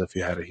well as if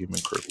you had a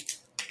human crew.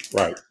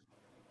 Right.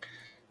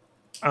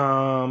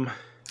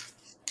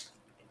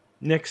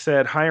 Nick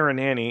said, hire a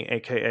nanny,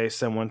 aka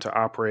someone to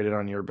operate it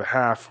on your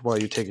behalf while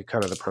you take a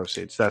cut of the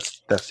proceeds.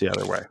 That's the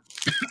other way.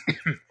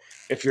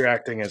 If you're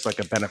acting as like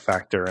a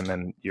benefactor and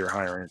then you're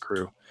hiring a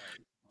crew.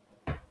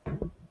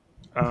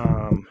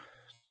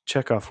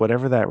 Chekhov,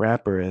 whatever that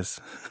rapper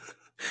is,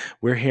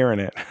 we're hearing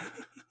it.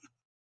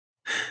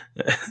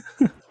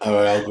 All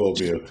right, I'll go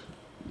mute.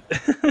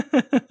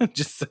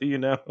 Just so you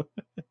know.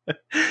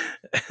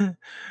 I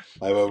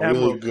have a really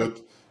Admiral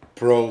good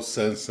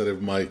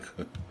pro-sensitive mic.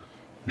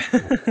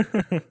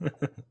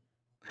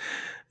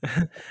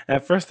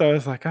 At first, I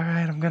was like, all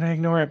right, I'm going to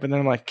ignore it. But then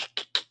I'm like,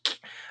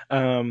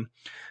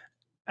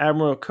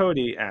 Admiral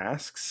Cody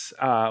asks,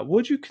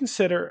 would you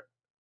consider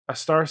a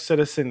Star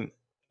Citizen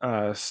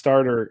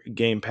starter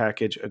game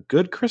package a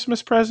good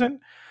Christmas present?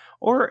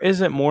 Or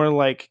is it more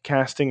like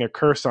casting a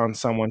curse on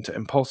someone to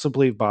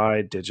impulsively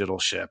buy digital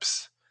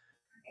ships?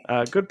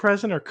 Good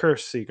present or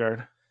curse,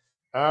 Seagard?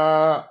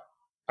 I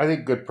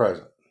think good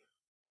present.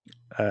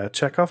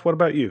 Chekhov, what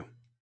about you?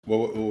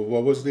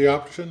 What was the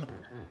option?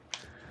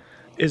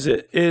 Is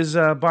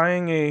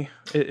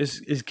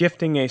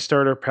gifting a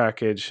starter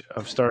package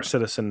of Star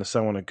Citizen to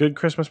someone a good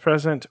Christmas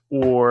present,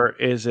 or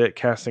is it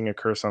casting a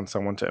curse on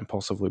someone to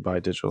impulsively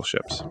buy digital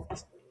ships?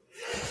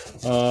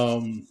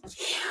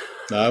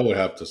 I would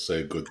have to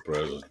say good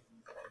present.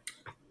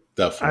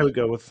 Definitely.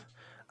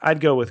 I'd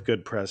go with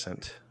good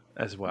present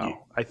as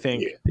well. I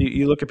think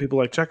you look at people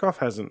like Chekhov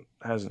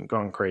hasn't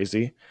gone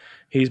crazy.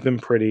 He's been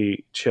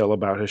pretty chill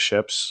about his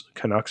ships.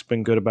 Canuck's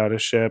been good about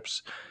his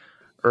ships.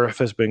 Earth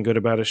has been good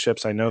about his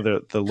ships. I know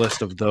that the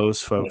list of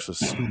those folks is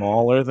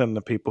smaller than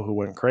the people who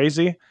went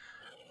crazy,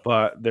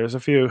 but there's a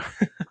few.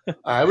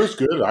 I was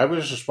good. I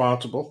was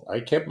responsible. I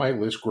kept my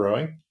list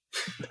growing.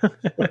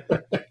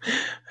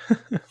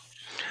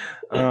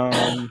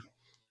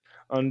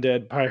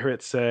 Undead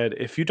Pirate said,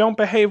 if you don't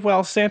behave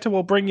well, Santa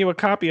will bring you a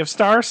copy of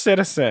Star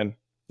Citizen.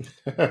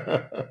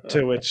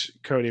 To which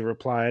Cody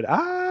replied,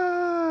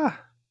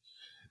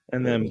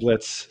 and then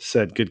Blitz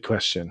said, good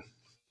question.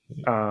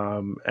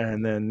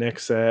 And then Nick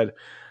said,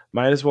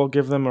 might as well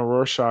give them a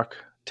Rorschach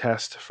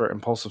test for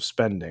impulsive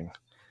spending.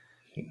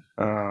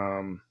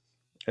 And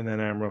then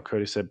Admiral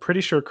Cody said,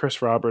 pretty sure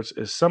Chris Roberts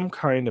is some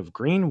kind of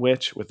green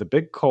witch with a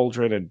big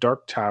cauldron and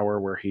dark tower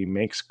where he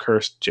makes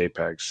cursed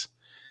JPEGs.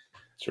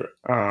 Sure.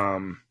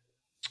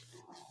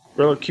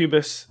 Brillo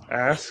Cubis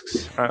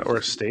asks,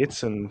 or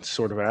states and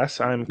sort of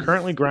asks, I'm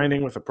currently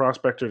grinding with a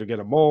prospector to get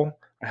a mole.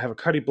 I have a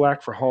Cuddy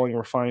Black for hauling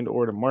refined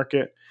ore to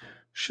market.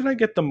 Should I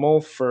get the mole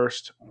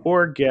first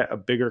or get a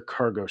bigger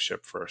cargo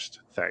ship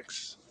first?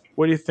 Thanks.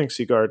 What do you think,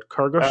 Seagard?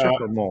 Cargo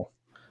ship or mole?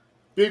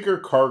 Bigger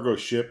cargo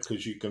ship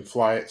because you can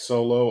fly it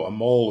solo. A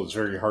mole is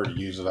very hard to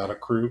use without a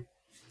crew.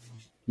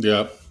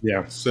 Yeah.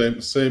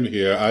 Same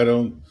here. I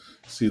don't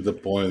see the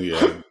point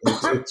yet.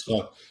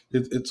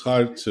 It's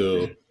hard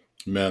to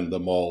man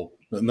them all.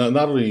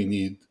 Not only you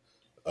need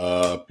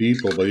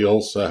people, but you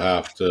also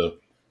have to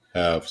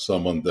have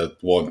someone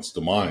that wants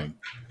to mine.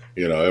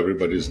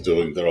 Everybody's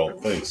doing their own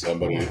thing.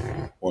 Somebody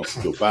wants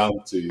to do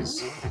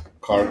bounties,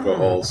 cargo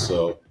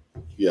also.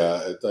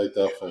 Yeah, I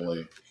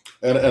definitely.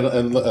 And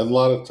a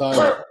lot of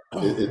time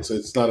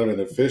it's not even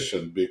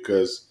efficient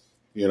because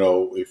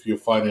if you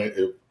find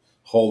a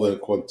hole in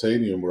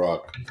Quantanium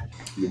rock,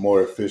 you're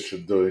more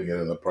efficient doing it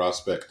in the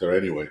prospector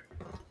anyway.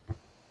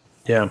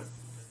 Yeah,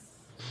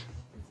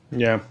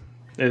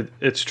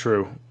 it's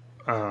true.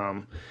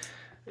 I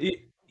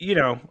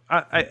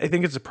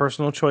think it's a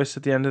personal choice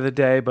at the end of the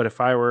day. But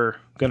if I were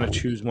going to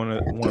choose one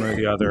or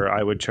the other,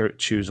 I would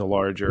choose a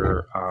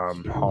larger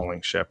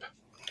hauling ship,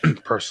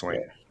 personally.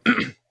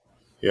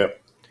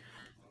 Yep.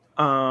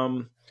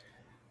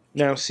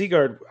 Now,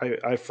 Seagard,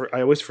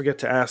 I always forget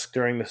to ask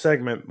during the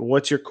segment,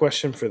 what's your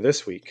question for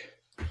this week?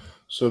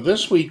 So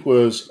this week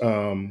was,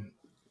 I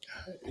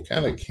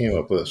kind of came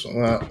up with this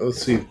one.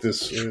 Let's see if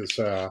this is,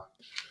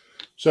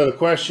 so the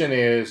question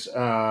is,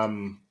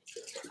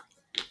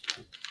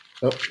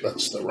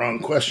 that's the wrong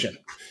question.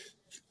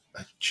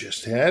 I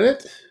just had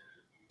it.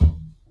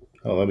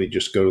 Oh, let me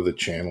just go to the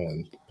channel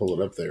and pull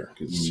it up there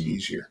because it's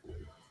easier.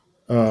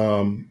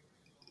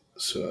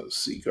 So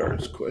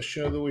Seagard's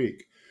question of the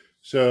week.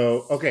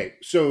 So, okay.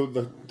 So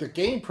the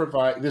game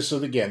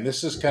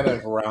this is kind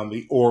of around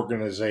the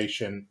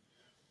organization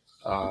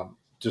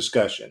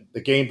discussion.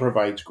 The game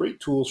provides great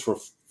tools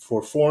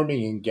for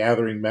forming and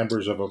gathering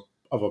members of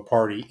a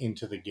party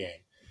into the game.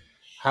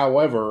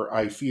 However,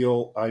 I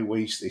feel I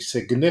waste a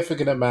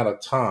significant amount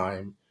of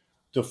time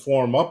to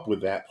form up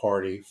with that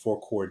party for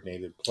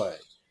coordinated play.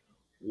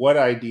 What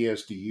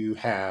ideas do you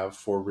have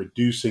for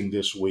reducing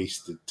this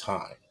wasted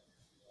time?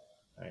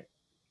 Right.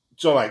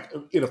 So, like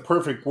in a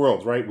perfect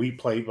world, right? We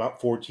play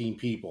about 14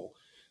 people.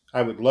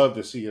 I would love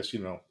to see us,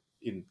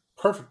 in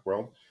perfect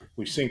world,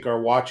 we sync our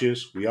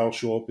watches. We all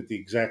show up at the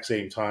exact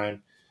same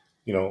time.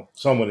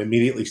 Someone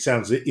immediately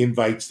sends the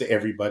invites to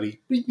everybody.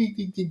 Ding, ding,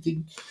 ding, ding,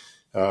 ding.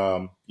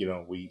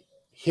 We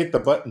hit the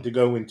button to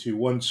go into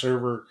one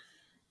server,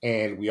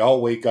 and we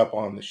all wake up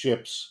on the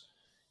ships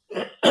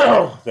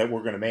that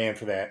we're going to man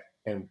for that,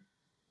 and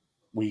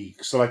we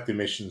select the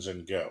missions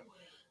and go.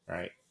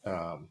 Right,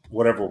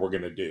 whatever we're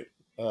going to do.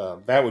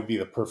 That would be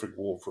the perfect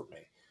world for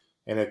me.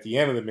 And at the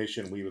end of the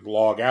mission, we would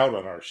log out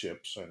on our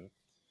ships and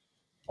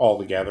all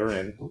together,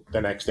 and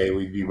the next day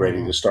we'd be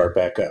ready to start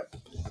back up.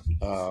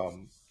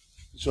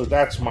 So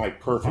that's my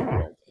perfect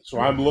world. So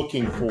I'm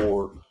looking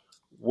for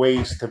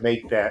ways to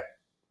make that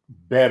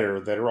better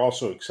that are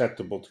also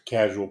acceptable to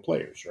casual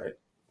players, right?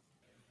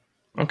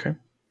 Okay.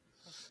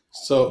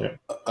 So Yeah.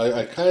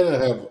 I kind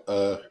of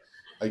have,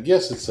 I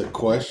guess it's a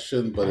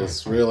question, but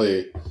it's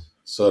really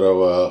sort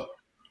of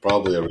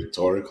probably a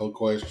rhetorical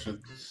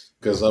question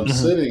because I'm Mhm.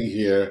 sitting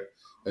here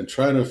and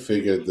trying to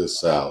figure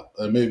this out,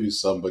 and maybe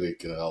somebody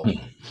can help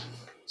me.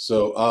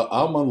 So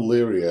I'm on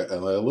Lyria,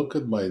 and I look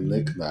at my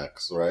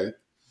knickknacks, right?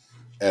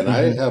 And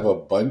I Mhm. have a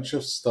bunch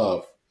of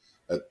stuff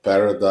at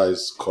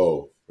Paradise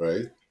Cove,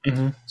 right?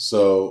 Mhm.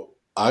 So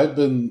I've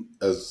been,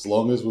 as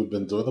long as we've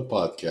been doing the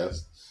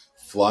podcast,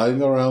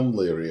 flying around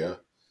Lyria.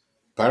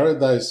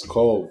 Paradise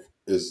Cove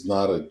is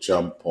not a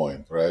jump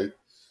point, right?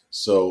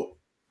 So,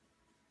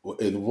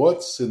 in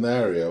what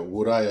scenario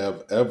would I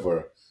have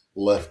ever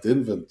left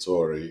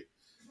inventory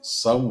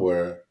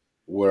somewhere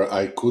where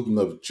I couldn't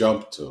have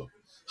jumped to?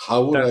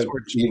 How would I That's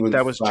where even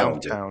that was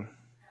found it? Jumptown.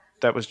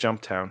 That was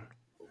Jumptown.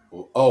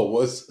 Oh,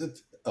 was it?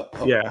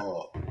 Yeah.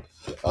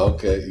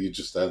 Okay, you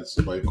just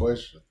answered my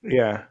question.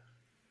 Yeah.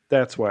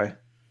 That's why.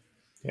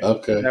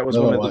 Okay, That was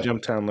one never of the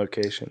mind. Jumptown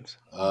locations.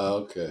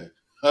 Okay,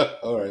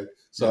 all right.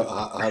 So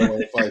how do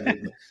I find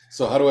it?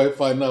 So how do I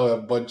find now? I have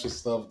a bunch of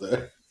stuff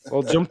there.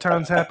 Well,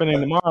 Jumptown's happening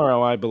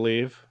tomorrow, I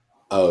believe.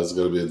 Oh, it's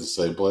going to be in the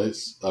same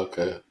place?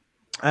 Okay.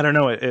 I don't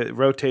know. It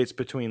rotates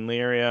between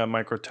Lyria,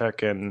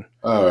 Microtech, and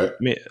All right.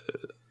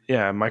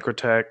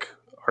 Microtech,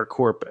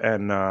 ArtCorp,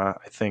 and I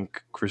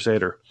think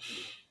Crusader.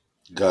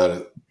 Got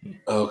it.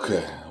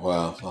 Okay.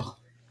 Wow.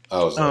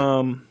 I was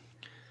like,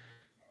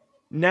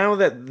 Now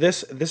that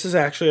this is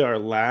actually our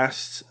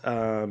last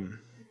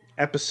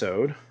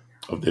episode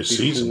Of this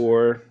season.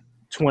 before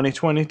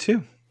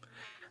 2022.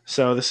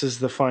 So this is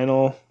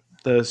the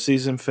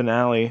season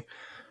finale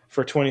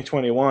for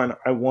 2021.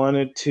 I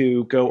wanted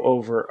to go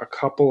over a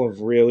couple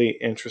of really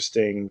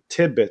interesting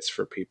tidbits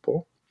for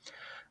people.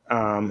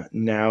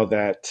 Now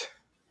that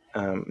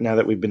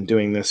we've been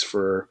doing this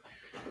for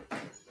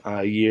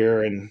a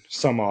year and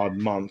some odd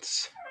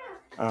months.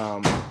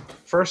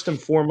 First and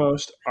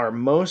foremost, our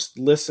most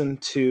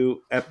listened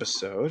to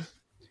episode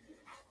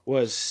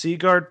was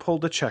Seagard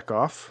Pulled a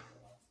Chekhov.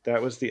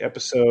 That was the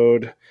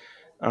episode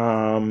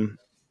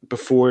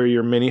before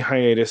your mini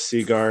hiatus,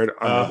 Seagard,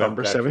 on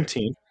November Gotcha.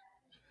 17th.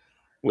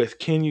 With,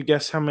 can you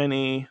guess how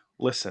many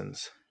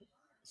listens?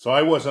 So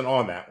I wasn't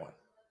on that one.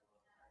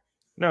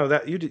 No,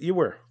 that you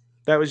were.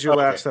 That was your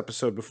Okay. last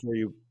episode before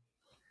you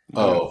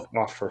oh,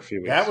 went off for a few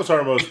weeks. That was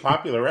our most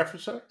popular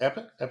episode.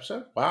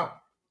 Wow.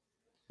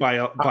 by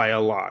a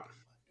lot.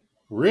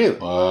 Really?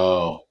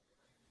 wow.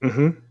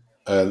 Mm-hmm.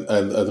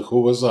 And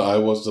who was that? I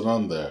wasn't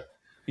on there.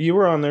 You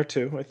were on there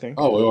too, I think.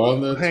 Oh, we were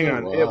on there Hang too?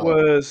 on. Wow. It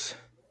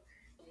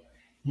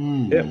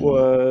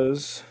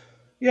was.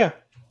 Yeah,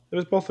 it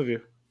was both of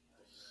you.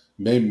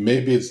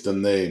 Maybe it's the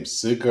name.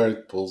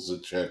 Sigurd pulls the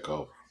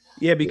Chekhov.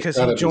 Yeah, because There's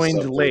he gotta be joined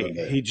something in late.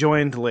 there. He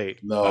joined late.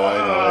 No, I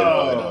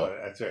know. Oh,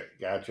 that's it.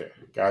 Gotcha.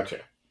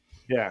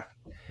 Yeah.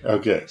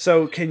 Okay.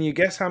 So can you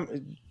guess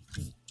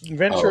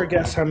venture Oh. a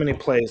guess how many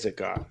plays it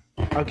got?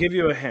 I'll give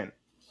you a hint.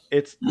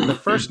 It's the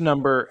first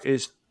number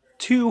is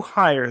 2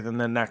 higher than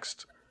the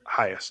next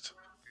highest.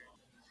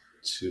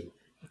 2.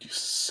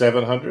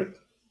 700?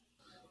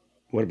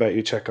 What about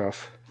you,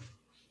 Chekhov?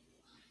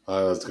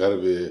 It's got to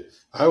be.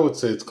 I would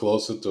say it's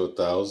closer to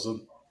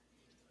 1,000.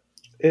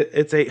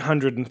 It's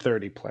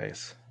 830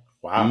 plays.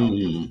 Wow.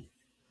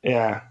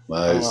 Yeah.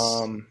 Nice.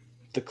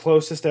 The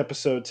closest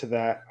episode to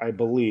that, I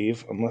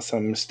believe, unless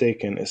I'm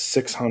mistaken, is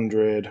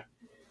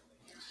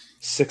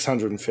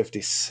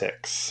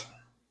 656.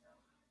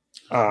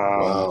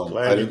 Wow.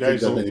 glad I you didn't think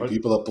guys that many will-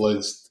 people have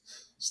played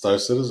Star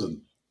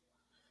Citizen.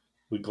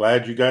 We're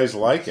glad you guys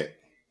like it.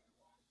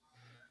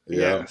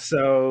 Yeah.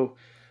 So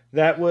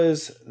that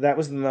was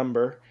the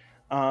number.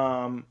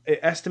 It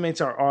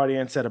estimates our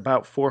audience at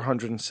about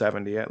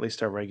 470, at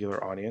least our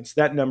regular audience.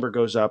 That number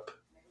goes up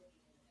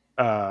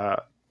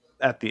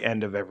at the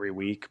end of every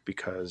week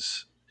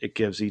because it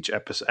gives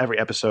every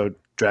episode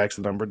drags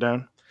the number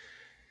down.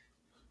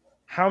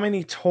 How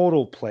many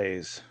total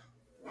plays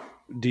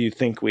do you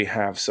think we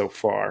have so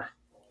far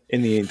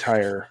in the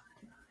entire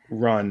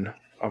run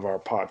of our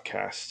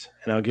podcast?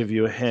 And I'll give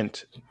you a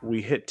hint.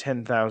 We hit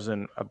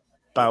 10,000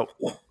 about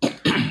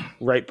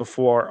right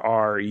before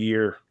our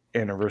year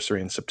anniversary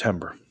in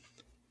September.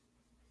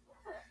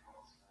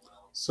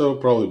 So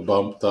probably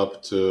bumped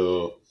up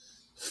to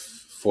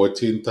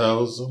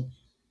 14,000.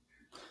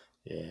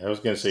 Yeah, I was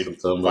going to say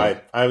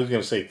September. I was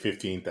going to say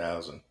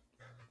 15,000.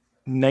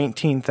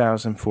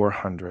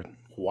 19,400.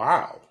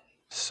 Wow.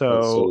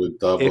 So we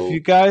doubled. if you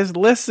guys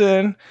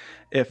listen,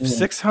 if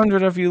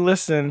 600 of you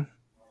listen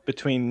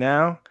between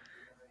now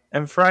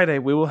and Friday,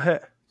 we will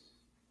hit,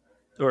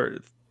 or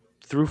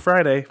through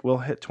Friday, we'll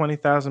hit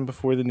 20,000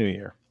 before the new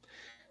year,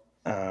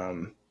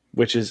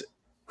 which is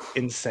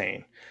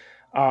insane.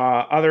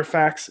 Other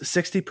facts,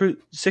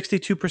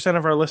 62%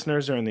 of our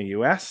listeners are in the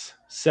US,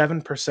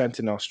 7%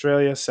 in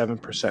Australia,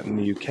 7% in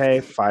the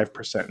UK,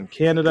 5% in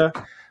Canada,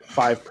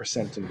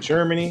 5% in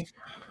Germany,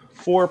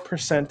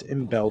 4%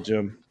 in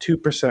Belgium,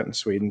 2% in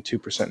Sweden,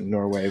 2% in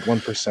Norway,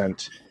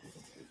 1%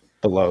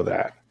 below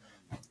that.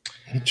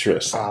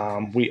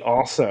 Interesting. We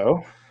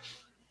also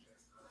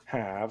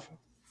have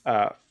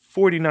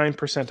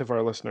 49% of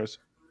our listeners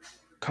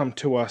come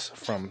to us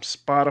from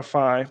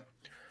Spotify,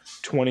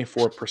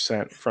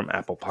 24% from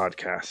Apple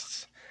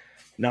Podcasts,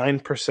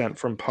 9%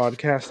 from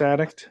Podcast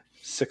Addict,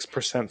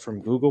 6%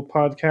 from Google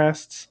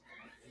Podcasts,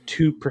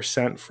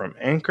 2% from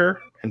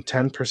Anchor, and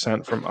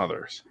 10% from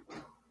others.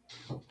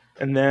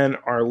 And then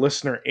our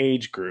listener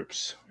age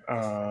groups.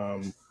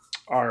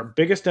 Our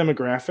biggest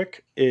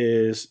demographic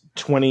is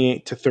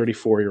 28 to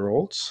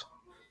 34-year-olds.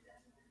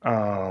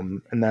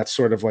 And that's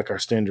sort of like our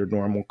standard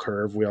normal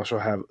curve. We also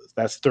have,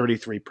 that's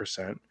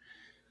 33%.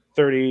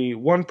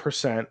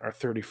 31% are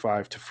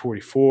 35 to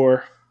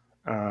 44.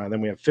 Then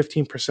we have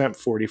 15%,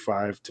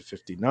 45 to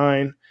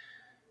 59.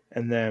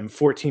 And then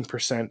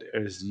 14%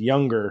 is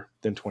younger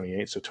than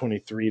 28, so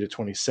 23 to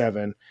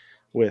 27,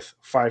 with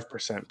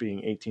 5%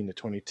 being 18 to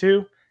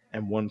 22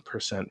 and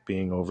 1%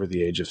 being over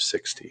the age of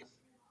 60.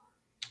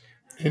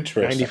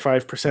 Interesting.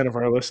 95% of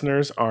our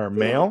listeners are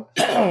male.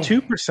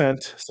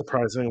 2%,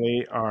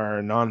 surprisingly,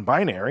 are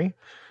non-binary.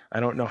 I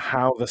don't know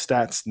how the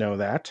stats know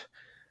that.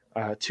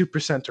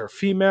 2% are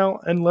female,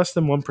 and less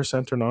than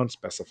 1% are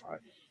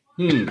non-specified.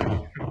 And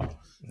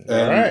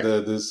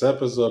this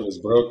episode is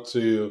brought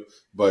to you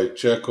by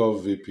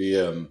Chekhov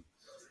VPN.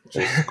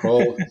 Just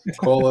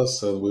call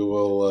us, and we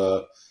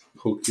will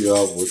hook you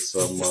up with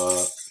some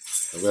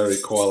very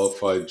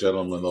qualified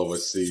gentlemen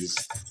overseas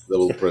that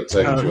will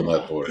protect your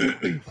network.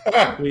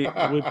 We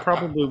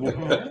probably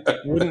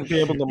wouldn't be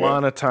able to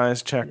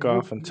monetize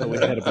Chekhov until we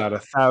hit about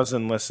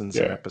 1,000 listens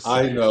an episode.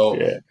 I know,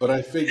 but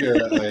I figure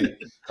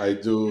I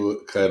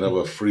do kind of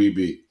a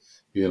freebie,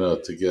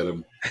 to get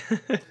them.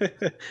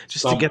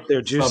 Just to get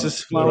their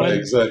juices flowing? Right,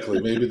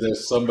 exactly. Maybe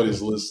there's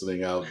somebody's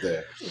listening out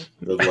there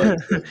that like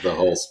the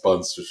whole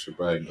sponsorship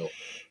angle.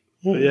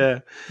 Yeah.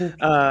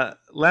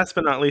 Last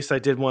but not least, I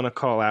did want to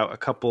call out a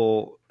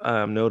couple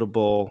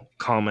notable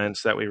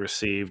comments that we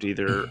received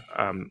either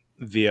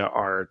via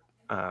our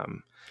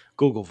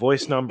Google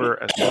Voice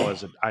number, as well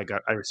as I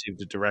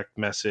received a direct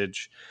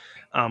message.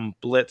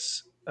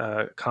 Blitz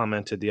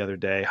commented the other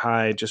day,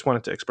 "Hi, just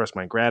wanted to express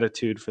my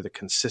gratitude for the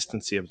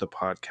consistency of the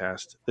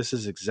podcast. This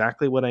is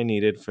exactly what I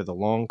needed for the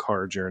long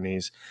car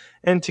journeys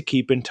and to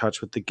keep in touch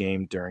with the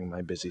game during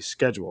my busy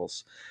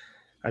schedules.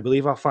 I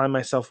believe I'll find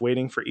myself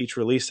waiting for each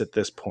release at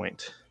this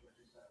point."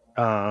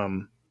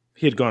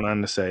 He had gone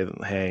on to say,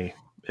 "Hey,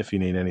 if you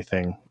need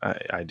anything,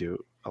 I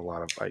do a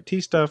lot of IT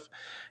stuff."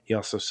 He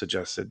also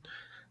suggested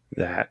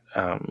that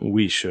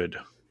we should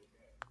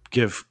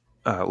give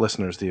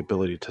listeners the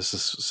ability to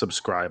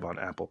subscribe on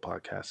Apple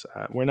Podcasts.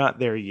 We're not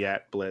there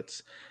yet,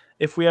 Blitz.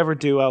 If we ever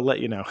do, I'll let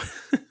you know.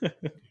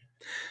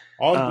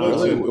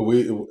 Really?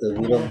 We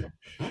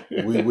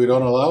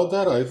don't allow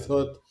that? I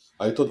thought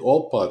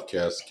all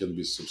podcasts can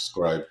be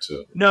subscribed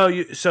to.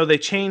 No, so they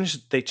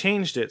changed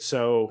it.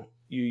 So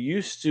you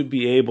used to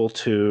be able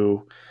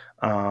to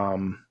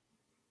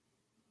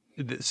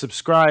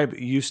subscribe.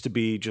 Used to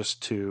be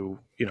just to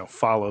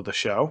follow the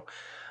show.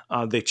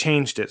 They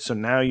changed it, so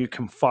now you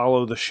can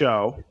follow the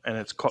show, and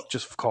it's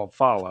just called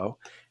follow.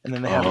 And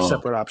then they have a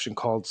separate option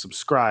called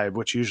subscribe,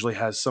 which usually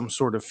has some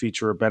sort of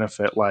feature or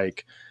benefit,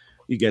 like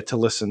you get to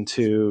listen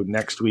to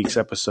next week's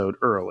episode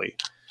early.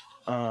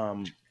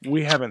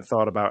 We haven't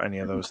thought about any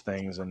of those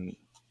things, and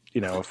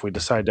if we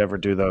decide to ever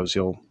do those,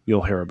 you'll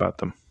hear about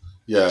them.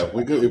 Yeah,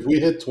 if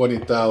we hit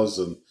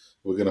 20,000,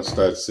 we're gonna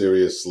start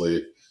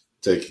seriously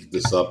taking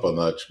this up a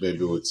notch,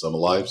 maybe with some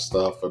live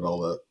stuff and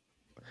all that.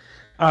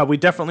 We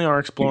definitely are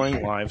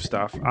exploring live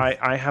stuff.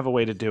 I have a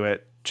way to do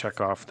it,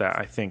 Chekhov, that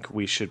I think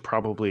we should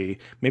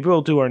maybe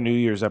we'll do our New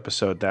Year's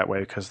episode that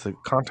way, because the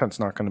content's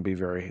not going to be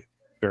very,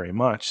 very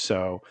much.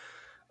 So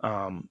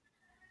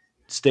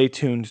stay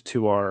tuned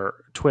to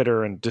our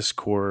Twitter and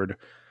Discord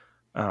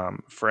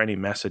for any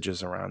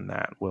messages around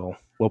that. We'll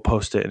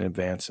post it in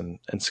advance and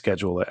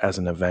schedule it as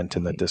an event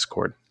in the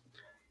Discord.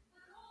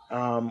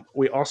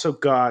 We also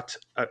got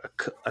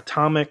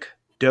Atomic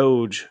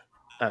Doge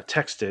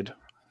texted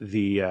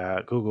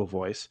the Google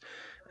Voice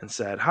and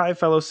said, "Hi,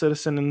 fellow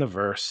citizen in the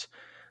verse.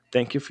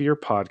 Thank you for your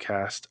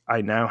podcast.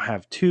 I now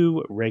have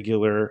 2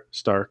 regular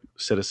Star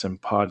Citizen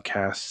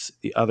podcasts.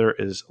 The other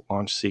is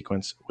Launch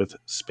Sequence with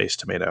Space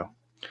Tomato."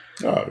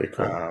 Oh, very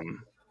cool.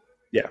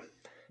 Yeah.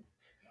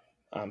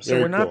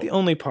 So we're not the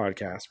only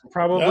podcast. We're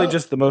probably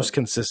just the most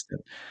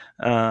consistent.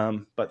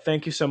 But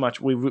thank you so much.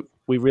 We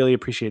really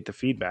appreciate the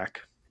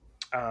feedback.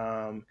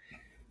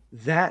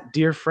 That,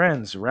 dear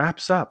friends,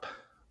 wraps up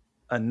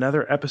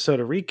another episode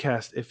of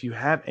Recast. If you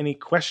have any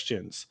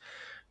questions,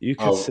 you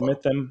can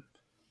submit them.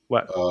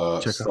 What?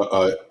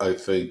 So I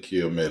think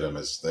you made a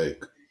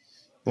mistake.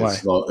 Why?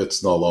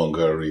 It's no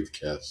longer a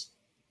Readcast.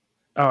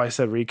 Oh, I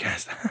said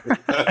Recast.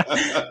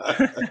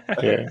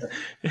 Yeah.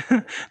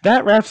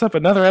 That wraps up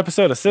another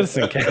episode of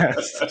Citizen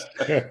Cast.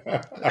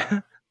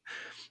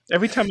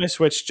 Every time I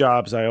switch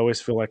jobs, I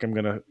always feel like I'm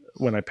going to,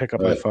 when I pick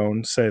up my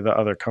phone, say the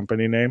other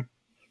company name.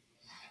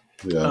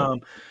 Yeah.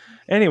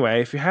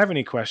 Anyway, if you have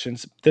any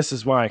questions, this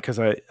is why, because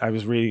I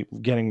was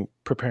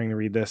preparing to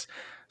read this.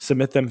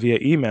 Submit them via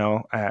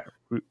email at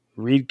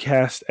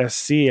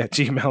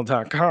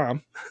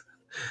readcastsc@gmail.com.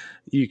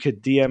 You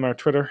could DM our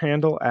Twitter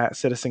handle at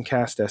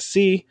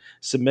CitizenCastSC,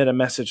 submit a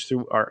message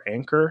through our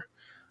Anchor,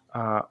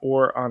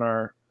 or on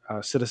our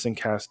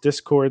CitizenCast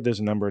Discord. There's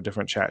a number of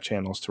different chat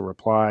channels to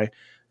reply,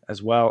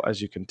 as well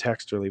as you can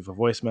text or leave a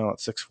voicemail at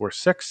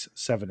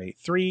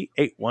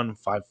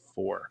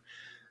 646-783-8154.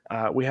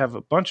 We have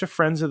a bunch of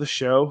friends of the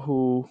show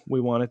who we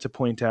wanted to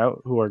point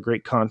out who are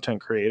great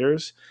content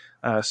creators.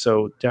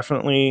 So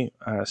definitely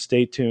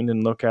stay tuned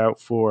and look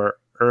out for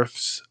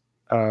Earth's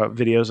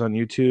videos on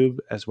YouTube,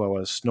 as well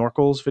as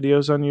Snorkel's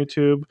videos on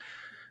YouTube,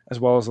 as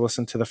well as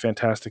listen to the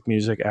fantastic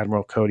music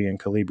Admiral Cody and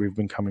Calibri have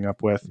been coming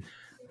up with.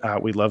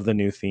 We love the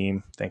new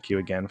theme. Thank you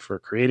again for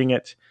creating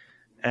it.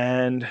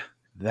 And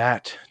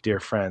that, dear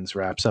friends,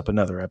 wraps up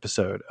another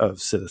episode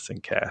of Citizen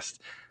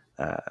Cast.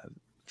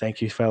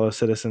 Thank you, fellow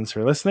citizens,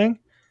 for listening,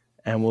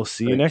 and we'll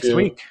see you next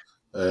week.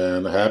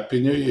 And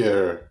Happy New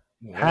Year.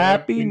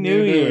 Happy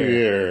New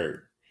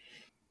Year.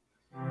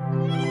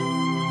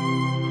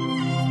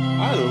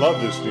 I love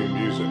this new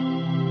music.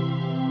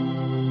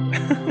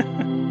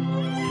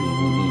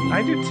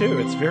 I do too.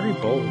 It's very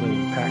bold and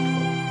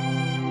impactful.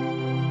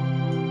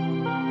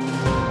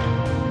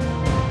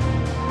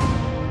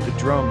 The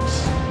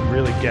drums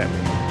really get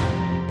me.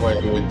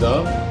 Wait, are we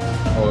done?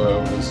 Or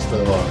are we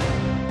still on?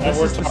 This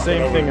is the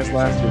same thing as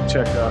last week.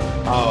 Check out.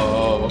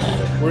 Oh,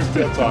 okay. We're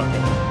still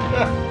talking.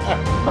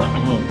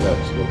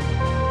 Gotcha.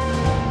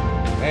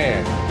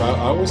 Man,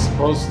 I was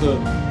supposed to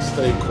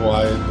stay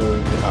quiet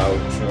during the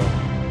outro.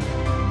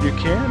 You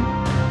can.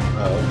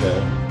 Oh,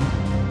 okay.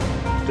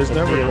 There's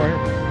no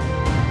requirement.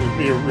 it'd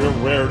be a real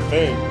rare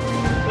thing.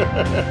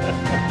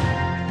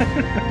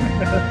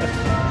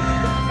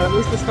 At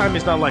least this time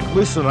he's not like,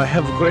 listen, I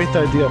have a great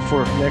idea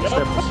for next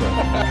episode.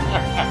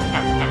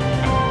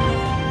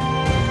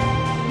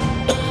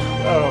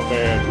 Oh,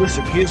 man.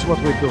 Listen, here's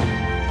what we're doing.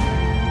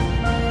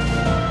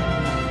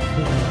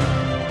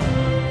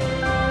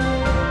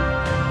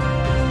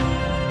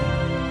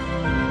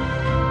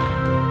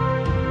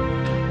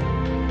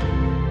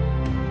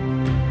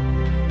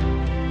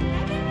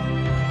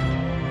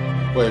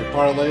 Wait,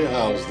 Parlay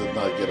House did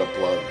not get a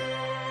plug.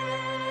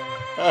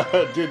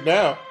 Did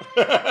now.